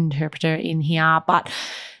English. We had an interpreter in here, but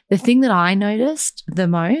the thing that I noticed the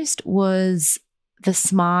most was the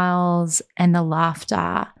smiles and the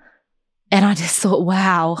laughter. And I just thought,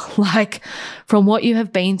 wow, like from what you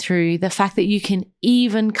have been through, the fact that you can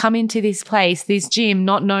even come into this place, this gym,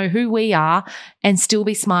 not know who we are and still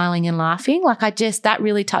be smiling and laughing, that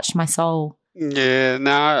really touched my soul. Yeah,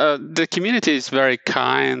 now the community is very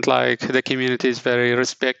kind, like the community is very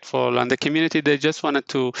respectful, and the community, they just wanted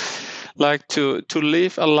to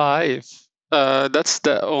live a life. That's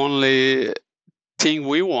the only thing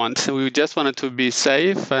we want. We just wanted to be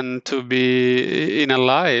safe and to be in a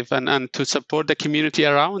life and to support the community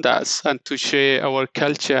around us and to share our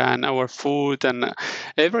culture and our food and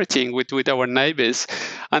everything with our neighbors.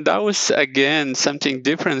 And that was again something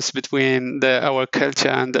different between our culture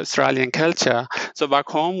and the Australian culture. So back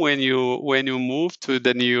home, when you move to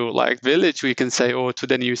the new village, we can say, or to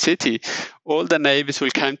the new city, all the neighbors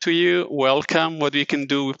will come to you, welcome, what we can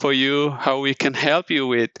do for you, how we can help you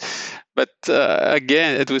with. But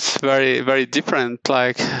again, it was very, very different.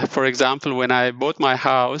 Like, for example, when I bought my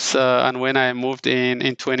house and when I moved in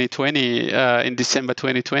 2020, in December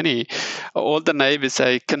 2020, all the neighbors,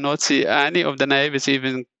 I cannot see any of the neighbors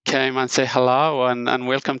even came and say hello and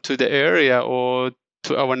welcome to the area or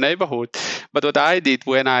to our neighborhood. But what I did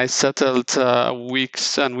when I settled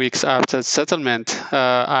weeks and weeks after settlement,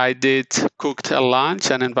 I did cooked a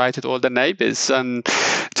lunch and invited all the neighbors and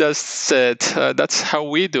just said, that's how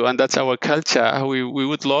we do and that's our culture. We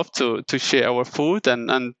would love to share our food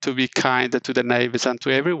and to be kind to the neighbors and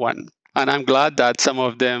to everyone. And I'm glad that some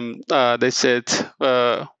of them, they said,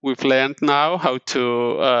 we've learned now how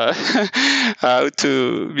to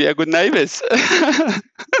be a good neighbors.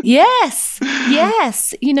 Yes.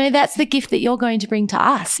 That's the gift that you're going to bring to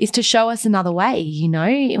us, is to show us another way.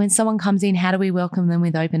 When someone comes in, how do we welcome them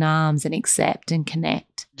with open arms and accept and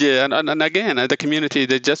connect? Yeah, and again, the community,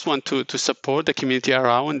 they just want to support the community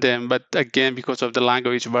around them. But again, because of the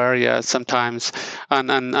language barrier sometimes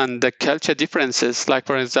and the culture differences, like,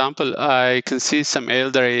 for example, I can see some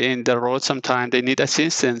elderly in the road sometimes, they need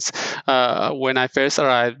assistance when I first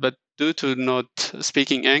arrived. But due to not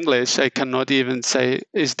speaking English, I cannot even say,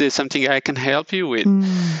 is there something I can help you with?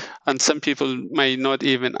 And some people may not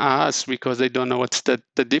even ask because they don't know what's the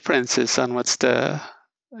differences and what's the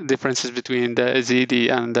differences between the Yazidi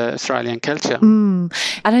and the Australian culture.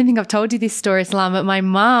 I don't think I've told you this story, Salam, but my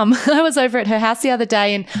mum, I was over at her house the other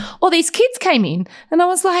day and all these kids came in and I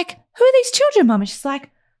was like, who are these children, Mum? And she's like,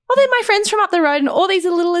 oh, they're my friends from up the road, and all these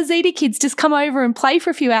little Yazidi kids just come over and play for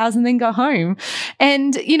a few hours and then go home.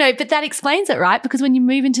 And, but that explains it, right? Because when you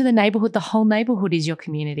move into the neighbourhood, the whole neighbourhood is your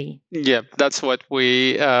community. Yeah, that's what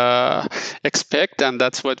we expect, and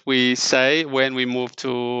that's what we say when we move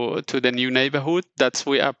to the new neighbourhood. That's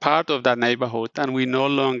we are part of that neighbourhood, and we no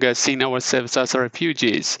longer see ourselves as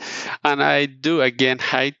refugees. And I do, again,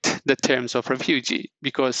 hate the terms of refugee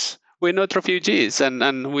because we're not refugees,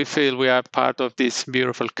 and we feel we are part of this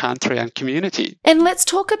beautiful country and community. And let's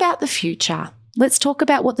talk about the future. Let's talk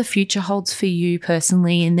about what the future holds for you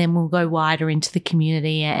personally, and then we'll go wider into the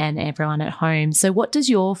community and everyone at home. So what does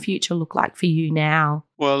your future look like for you now?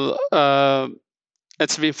 Well,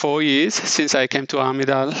 it's been 4 years since I came to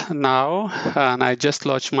Armidale now, and I just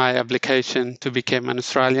lodged my application to become an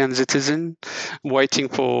Australian citizen. I'm waiting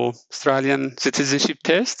for Australian citizenship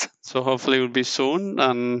test, so hopefully it will be soon,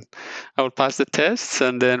 and I will pass the tests,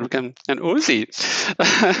 and then we can an Aussie.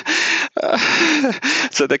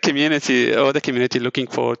 So the community looking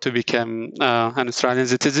forward to become an Australian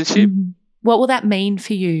citizenship. What will that mean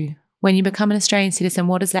for you? When you become an Australian citizen,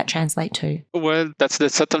 what does that translate to? Well, that's the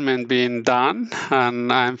settlement being done,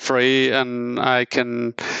 and I'm free, and I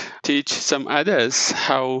can teach some others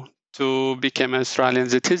how to become an Australian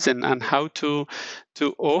citizen and how to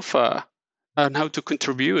offer and how to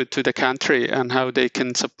contribute to the country and how they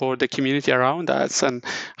can support the community around us and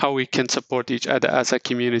how we can support each other as a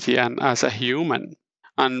community and as a human.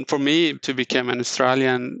 And for me to become an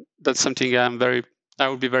Australian, that's something I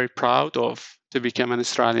would be very proud of, to become an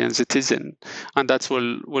Australian citizen, and that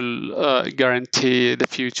will guarantee the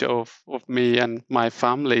future of me and my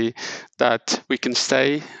family, that we can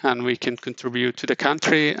stay and we can contribute to the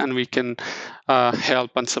country and we can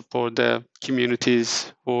help and support the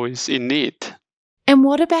communities who is in need. And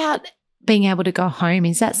what about being able to go home?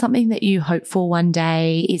 Is that something that you hope for one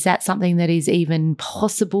day? Is that something that is even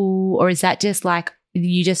possible, or is that just like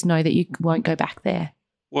you just know that you won't go back there?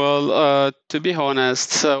 Well, to be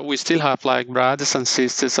honest, we still have like brothers and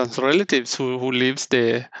sisters and relatives who lives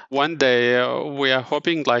there. One day we are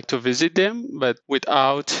hoping like to visit them, but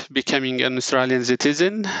without becoming an Australian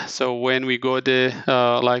citizen. So when we go there,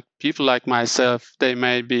 like people like myself, they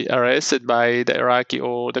may be arrested by the Iraqi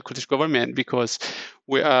or the Kurdish government because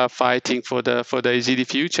we are fighting for the Yazidi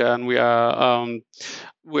future, and we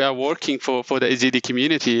are working for the Yazidi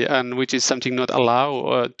community, and which is something not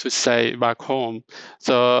allowed to say back home.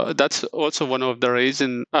 So that's also one of the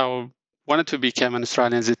reasons I wanted to become an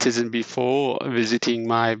Australian citizen before visiting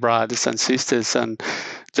my brothers and sisters, and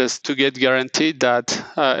just to get guaranteed that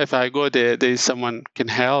if I go there is someone can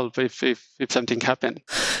help if something happens.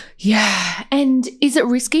 Yeah. And is it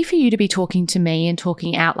risky for you to be talking to me and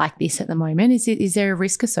talking out like this at the moment? Is there a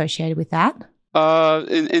risk associated with that?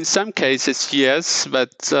 In some cases, yes,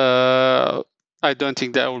 but I don't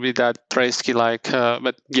think that will be that risky.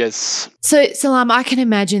 But yes. So, Salam, I can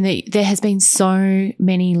imagine that there has been so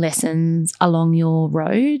many lessons along your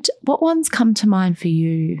road. What ones come to mind for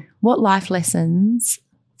you? What life lessons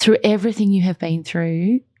through everything you have been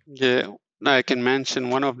through? Yeah, I can mention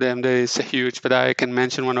one of them. There is a huge, but I can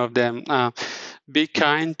mention one of them. Be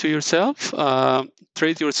kind to yourself.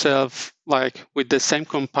 Treat yourself like with the same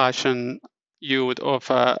compassion you would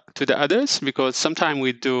offer to the others, because sometimes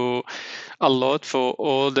we do a lot for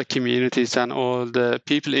all the communities and all the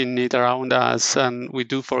people in need around us, and we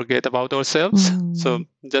do forget about ourselves. So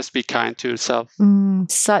just be kind to yourself.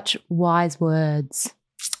 Such wise words.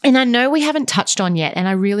 And I know we haven't touched on yet, and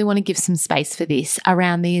I really want to give some space for this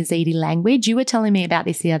around the Yazidi language. You were telling me about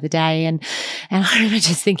this the other day, and I remember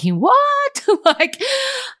just thinking, what? Like,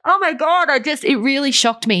 oh my God, it really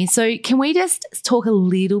shocked me. So can we just talk a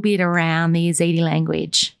little bit around the Yazidi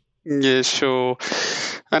language? Yeah, sure.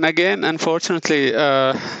 And again, unfortunately,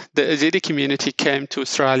 the Yazidi community came to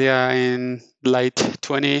Australia in late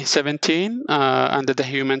 2017 under the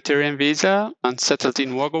humanitarian visa and settled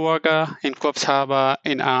in Wagga Wagga, in Coffs Harbour,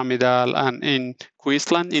 in Armidale, and in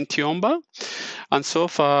Queensland, in Tiomba. And so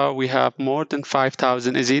far, we have more than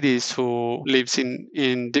 5,000 Yazidis who lives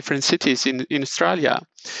in different cities in Australia.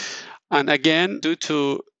 And again, due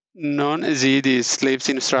to non-Yazidis lives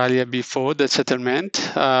in Australia before the settlement,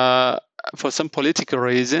 for some political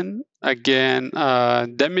reason, again,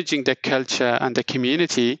 damaging the culture and the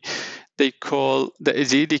community, they call the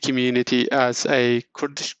Yazidi community as a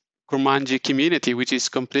Kurmanji community, which is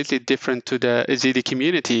completely different to the Yazidi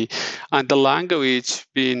community. And the language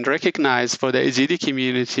being recognized for the Yazidi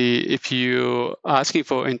community, if you're asking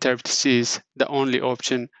for interpreters, is the only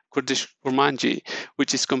option, Kurdish Kurmanji,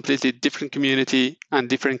 which is completely different community and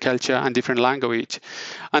different culture and different language.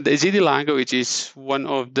 And the Yazidi language is one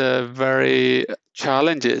of the very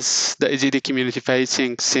challenges the Yazidi community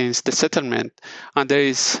facing since the settlement. And there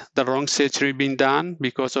is the wrong surgery being done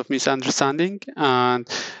because of misunderstanding and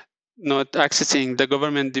not accessing the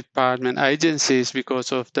government department agencies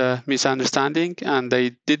because of the misunderstanding, and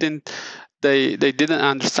they didn't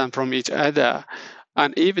understand from each other,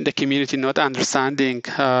 and even the community not understanding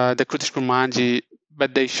the Kurdish Kurmanji,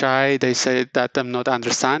 but they shy. They say that I'm not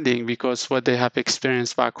understanding because what they have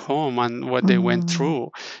experienced back home and what they went through.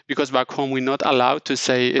 Because back home we're not allowed to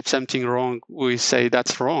say if something wrong, we say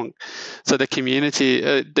that's wrong. So the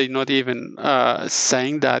community, they're not even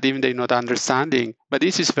saying that, even they're not understanding. But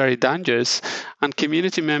this is very dangerous. And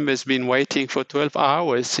community members been waiting for 12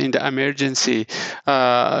 hours in the emergency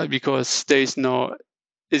because there is no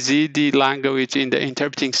Yazidi language in the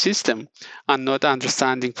interpreting system and not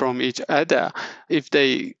understanding from each other. If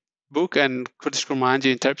they book and Kurdish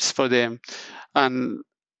Kurmanji interprets for them, and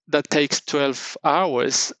that takes 12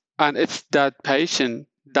 hours, and if that patient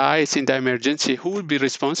dies in the emergency, who will be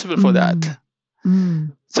responsible for that?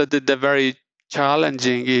 So the very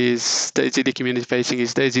challenging is the Yazidi community facing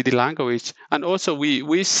is the Yazidi language. And also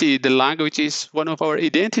we see the language is one of our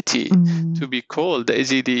identity. To be called the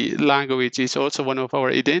Yazidi language is also one of our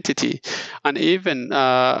identity. And even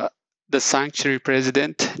the sanctuary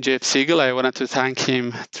president, Jeff Siegel, I wanted to thank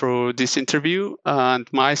him through this interview, and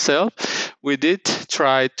myself. We did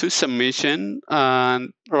try to submission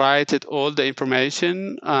and write it all the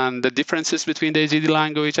information and the differences between the Yazidi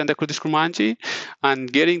language and the Kurdish Kurmanji,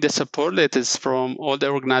 and getting the support letters from all the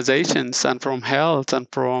organizations and from health and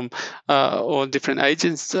from all different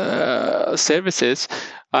agents services.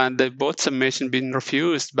 And the both submission been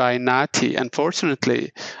refused by NATI,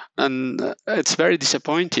 unfortunately. And it's very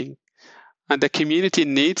disappointing. And the community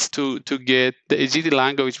needs to get the Yazidi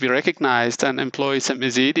language be recognized and employ some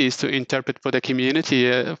Yazidis to interpret for the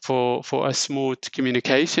community for a smooth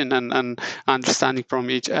communication and understanding from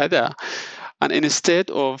each other. And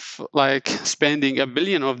instead of like spending $1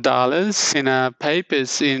 billion in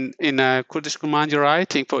papers in a Kurdish Kurmanji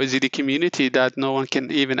writing for Yazidi community that no one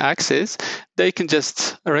can even access, they can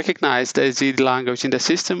just recognize the Yazidi language in the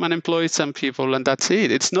system and employ some people, and that's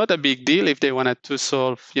it. It's not a big deal if they wanted to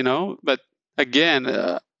solve, but again,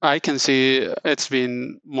 I can see it's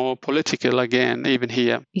been more political again, even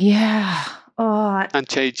here. Yeah. Oh. And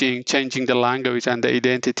changing the language and the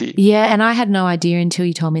identity. Yeah, and I had no idea until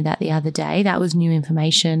you told me that the other day. That was new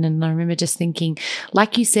information. And I remember just thinking,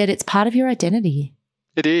 like you said, it's part of your identity.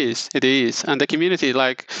 It is. And the community,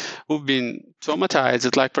 like, who've been traumatized.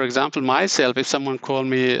 It's like, for example, myself, if someone called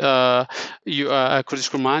me, you are a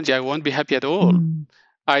Kurdish Kurmanji, I won't be happy at all.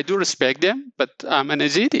 I do respect them, but I'm an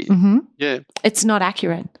Yazidi. Yeah. It's not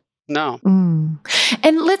accurate. No.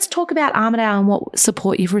 And let's talk about Armidale and what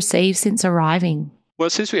support you've received since arriving. Well,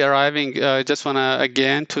 since we are arriving, I just want to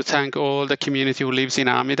again to thank all the community who lives in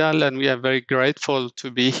Armidale, and we are very grateful to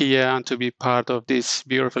be here and to be part of this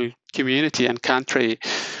beautiful community and country.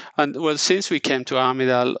 And well, since we came to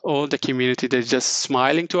Armidale, all the community, they're just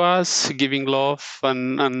smiling to us, giving love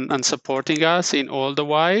and supporting us in all the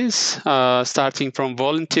ways, starting from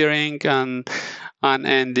volunteering and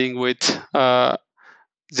ending with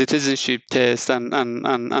citizenship test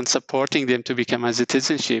and supporting them to become a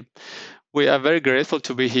citizenship. We are very grateful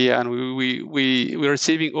to be here, and we're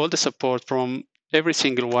receiving all the support from every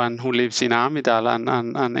single one who lives in Armidale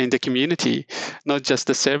and in the community, not just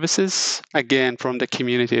the services, again, from the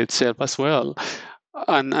community itself as well.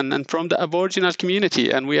 And from the Aboriginal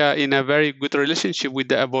community, and we are in a very good relationship with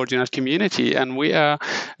the Aboriginal community, and we are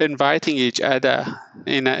inviting each other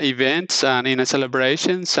in events and in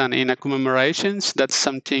celebrations and in commemorations. That's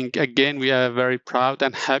something, again, we are very proud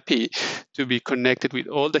and happy to be connected with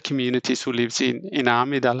all the communities who lives in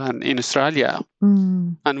Armidale and in Australia.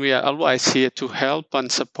 And we are always here to help and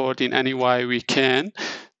support in any way we can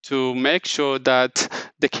to make sure that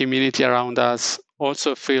the community around us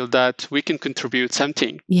also feel that we can contribute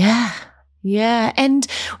something. Yeah. And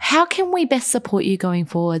how can we best support you going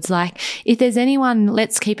forwards? Like, if there's anyone,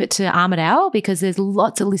 let's keep it to Armidale, because there's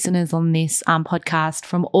lots of listeners on this podcast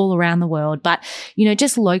from all around the world. But,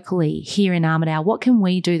 just locally here in Armidale, what can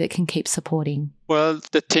we do that can keep supporting? Well,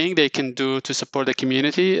 the thing they can do to support the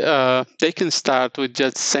community, they can start with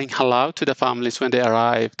just saying hello to the families when they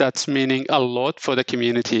arrive. That's meaning a lot for the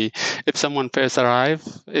community. If someone first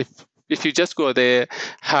arrives, if if you just go there,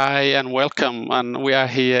 hi and welcome, and we are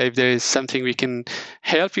here if there is something we can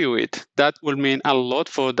help you with, that will mean a lot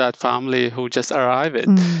for that family who just arrived.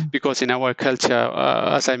 Because in our culture,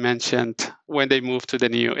 as I mentioned, when they move to the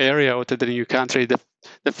new area or to the new country, the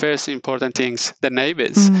first important things, the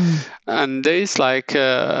neighbors. And there is like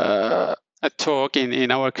a talk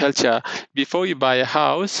in our culture, before you buy a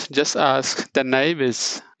house, just ask the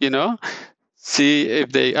neighbors, see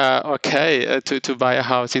if they are okay to buy a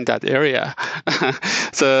house in that area.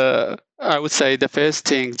 So I would say the first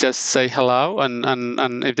thing, just say hello,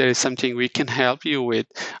 and if there is something we can help you with,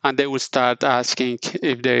 and they will start asking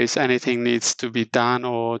if there is anything needs to be done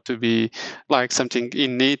or to be like something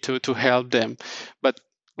in need to help them. But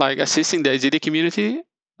like assisting the Yazidi community,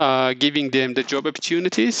 giving them the job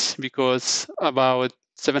opportunities, because about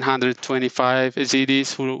 725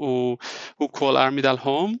 Yazidis who call Armidal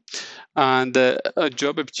home. And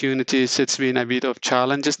job opportunities, it's been a bit of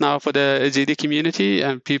challenges now for the Yazidi community,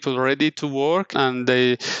 and people ready to work, and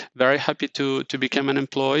they very happy to become an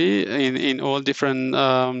employee in all different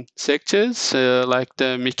sectors, like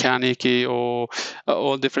the mechanic or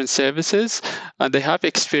all different services. They have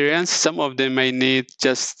experience. Some of them may need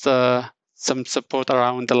just some support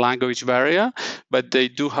around the language barrier, but they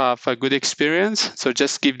do have a good experience. So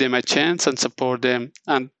just give them a chance and support them.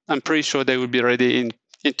 And I'm pretty sure they will be ready in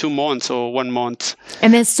 2 months or 1 month.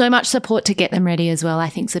 And there's so much support to get them ready as well. I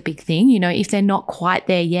think it's a big thing. If they're not quite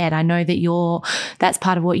there yet, I know that that's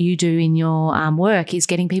part of what you do in your work, is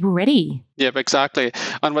getting people ready. Yep, exactly.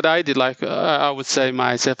 And what I did, like I would say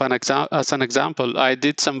myself as an example, I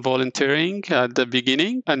did some volunteering at the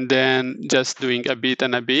beginning, and then just doing a bit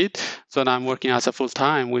and a bit. So now I'm working as a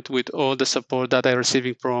full-time with all the support that I'm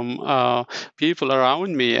receiving from people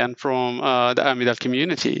around me and from the Amidal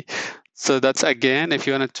community. So that's, again, if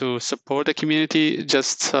you wanted to support the community,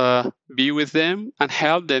 just be with them and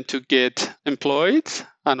help them to get employed,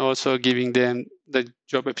 and also giving them the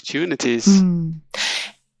job opportunities.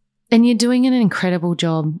 And you're doing an incredible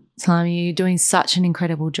job, Salam. You're doing such an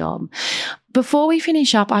incredible job. Before we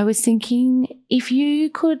finish up, I was thinking, if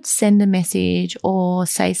you could send a message or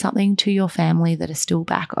say something to your family that are still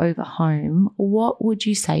back over home, what would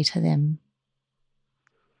you say to them?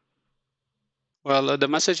 Well, the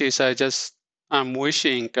message is I'm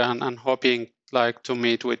wishing and hoping like to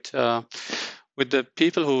meet with the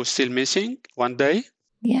people who are still missing one day.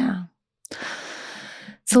 Yeah.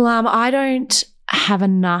 Salam, I don't have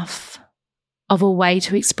enough of a way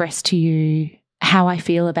to express to you how I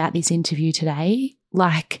feel about this interview today.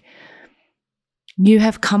 Like, you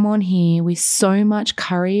have come on here with so much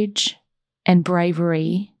courage and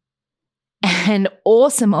bravery and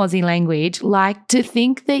awesome Aussie language. Like, to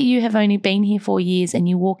think that you have only been here 4 years and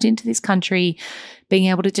you walked into this country being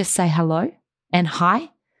able to just say hello and hi.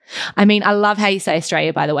 I mean, I love how you say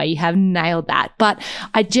Australia, by the way. You have nailed that. But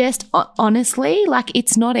I just honestly, like,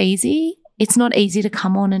 it's not easy. It's not easy to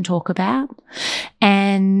come on and talk about.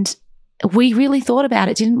 And we really thought about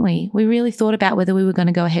it, didn't we? We really thought about whether we were going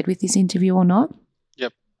to go ahead with this interview or not.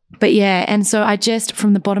 Yep. But yeah, and so I just,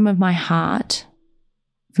 from the bottom of my heart,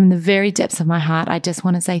 from the very depths of my heart, I just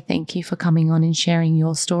want to say thank you for coming on and sharing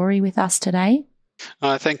your story with us today.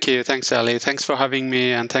 Thank you. Thanks, Ali. Thanks for having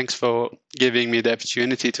me, and thanks for giving me the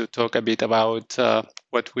opportunity to talk a bit about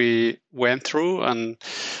what we went through, and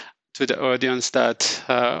to the audience that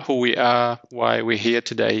who we are, why we're here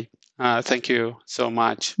today. Thank you so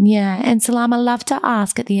much. Yeah. And Salam, I love to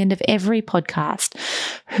ask at the end of every podcast,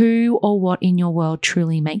 who or what in your world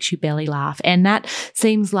truly makes you belly laugh? And that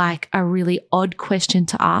seems like a really odd question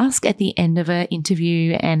to ask at the end of an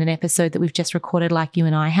interview and an episode that we've just recorded, like you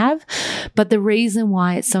and I have. But the reason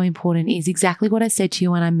why it's so important is exactly what I said to you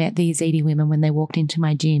when I met the Yazidi women when they walked into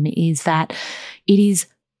my gym, is that it is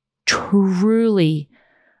truly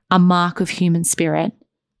a mark of human spirit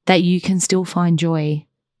that you can still find joy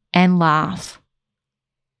and laugh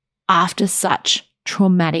after such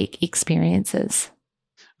traumatic experiences.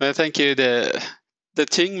 Well, thank you. The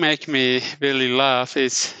thing make me really laugh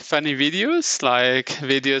is funny videos, like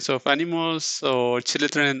videos of animals or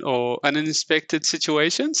children or unexpected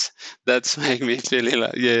situations. That's make me really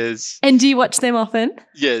laugh. Yes. And do you watch them often?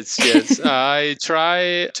 Yes. I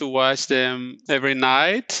try to watch them every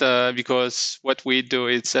night because what we do,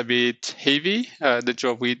 it's a bit heavy, the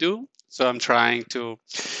job we do. So I'm trying to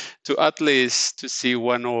at least to see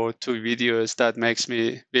 1 or 2 videos that makes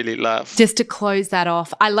me really laugh. Just to close that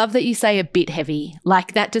off, I love that you say a bit heavy,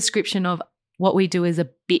 like that description of what we do is a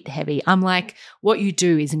bit heavy. I'm like, what you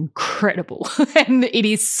do is incredible and it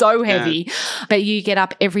is so heavy, but you get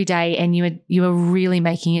up every day and you are really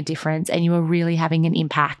making a difference and you are really having an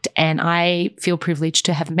impact. And I feel privileged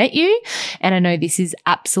to have met you. And I know this is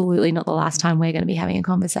absolutely not the last time we're going to be having a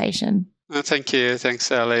conversation. Thank you. Thanks,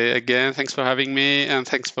 Sally. Again, thanks for having me, and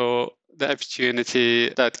thanks for the opportunity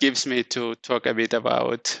that gives me to talk a bit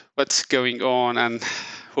about what's going on and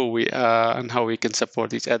who we are and how we can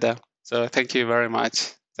support each other. So thank you very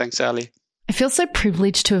much. Thanks, Ali. I feel so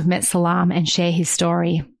privileged to have met Salam and share his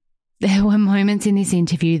story. There were moments in this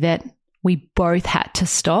interview that we both had to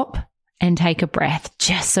stop and take a breath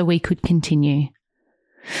just so we could continue.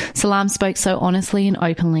 Salam spoke so honestly and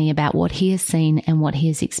openly about what he has seen and what he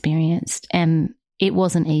has experienced, and it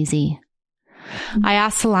wasn't easy. I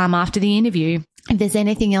asked Salam after the interview if there's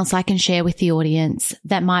anything else I can share with the audience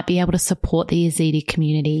that might be able to support the Yazidi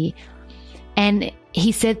community. And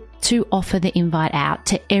he said to offer the invite out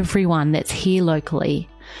to everyone that's here locally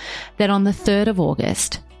that on the 3rd of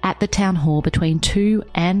August at the Town Hall between 2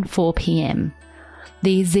 and 4 p.m,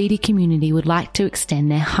 the Yazidi community would like to extend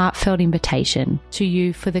their heartfelt invitation to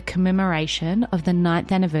you for the commemoration of the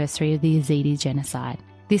 9th anniversary of the Yazidi genocide.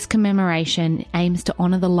 This commemoration aims to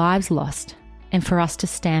honour the lives lost and for us to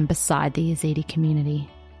stand beside the Yazidi community.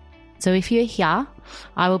 So if you're here,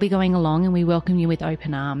 I will be going along and we welcome you with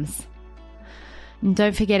open arms. And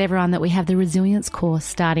don't forget, everyone, that we have the resilience course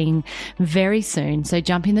starting very soon. So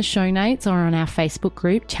jump in the show notes or on our Facebook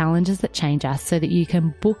group, Challenges That Change Us, so that you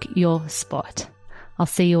can book your spot. I'll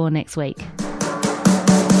see you all next week.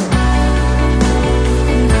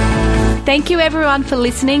 Thank you everyone for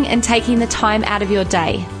listening and taking the time out of your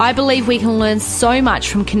day. I believe we can learn so much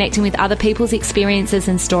from connecting with other people's experiences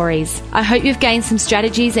and stories. I hope you've gained some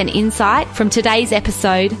strategies and insight from today's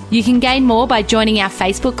episode. You can gain more by joining our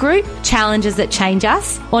Facebook group, Challenges That Change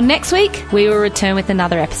Us, or next week we will return with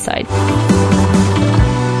another episode.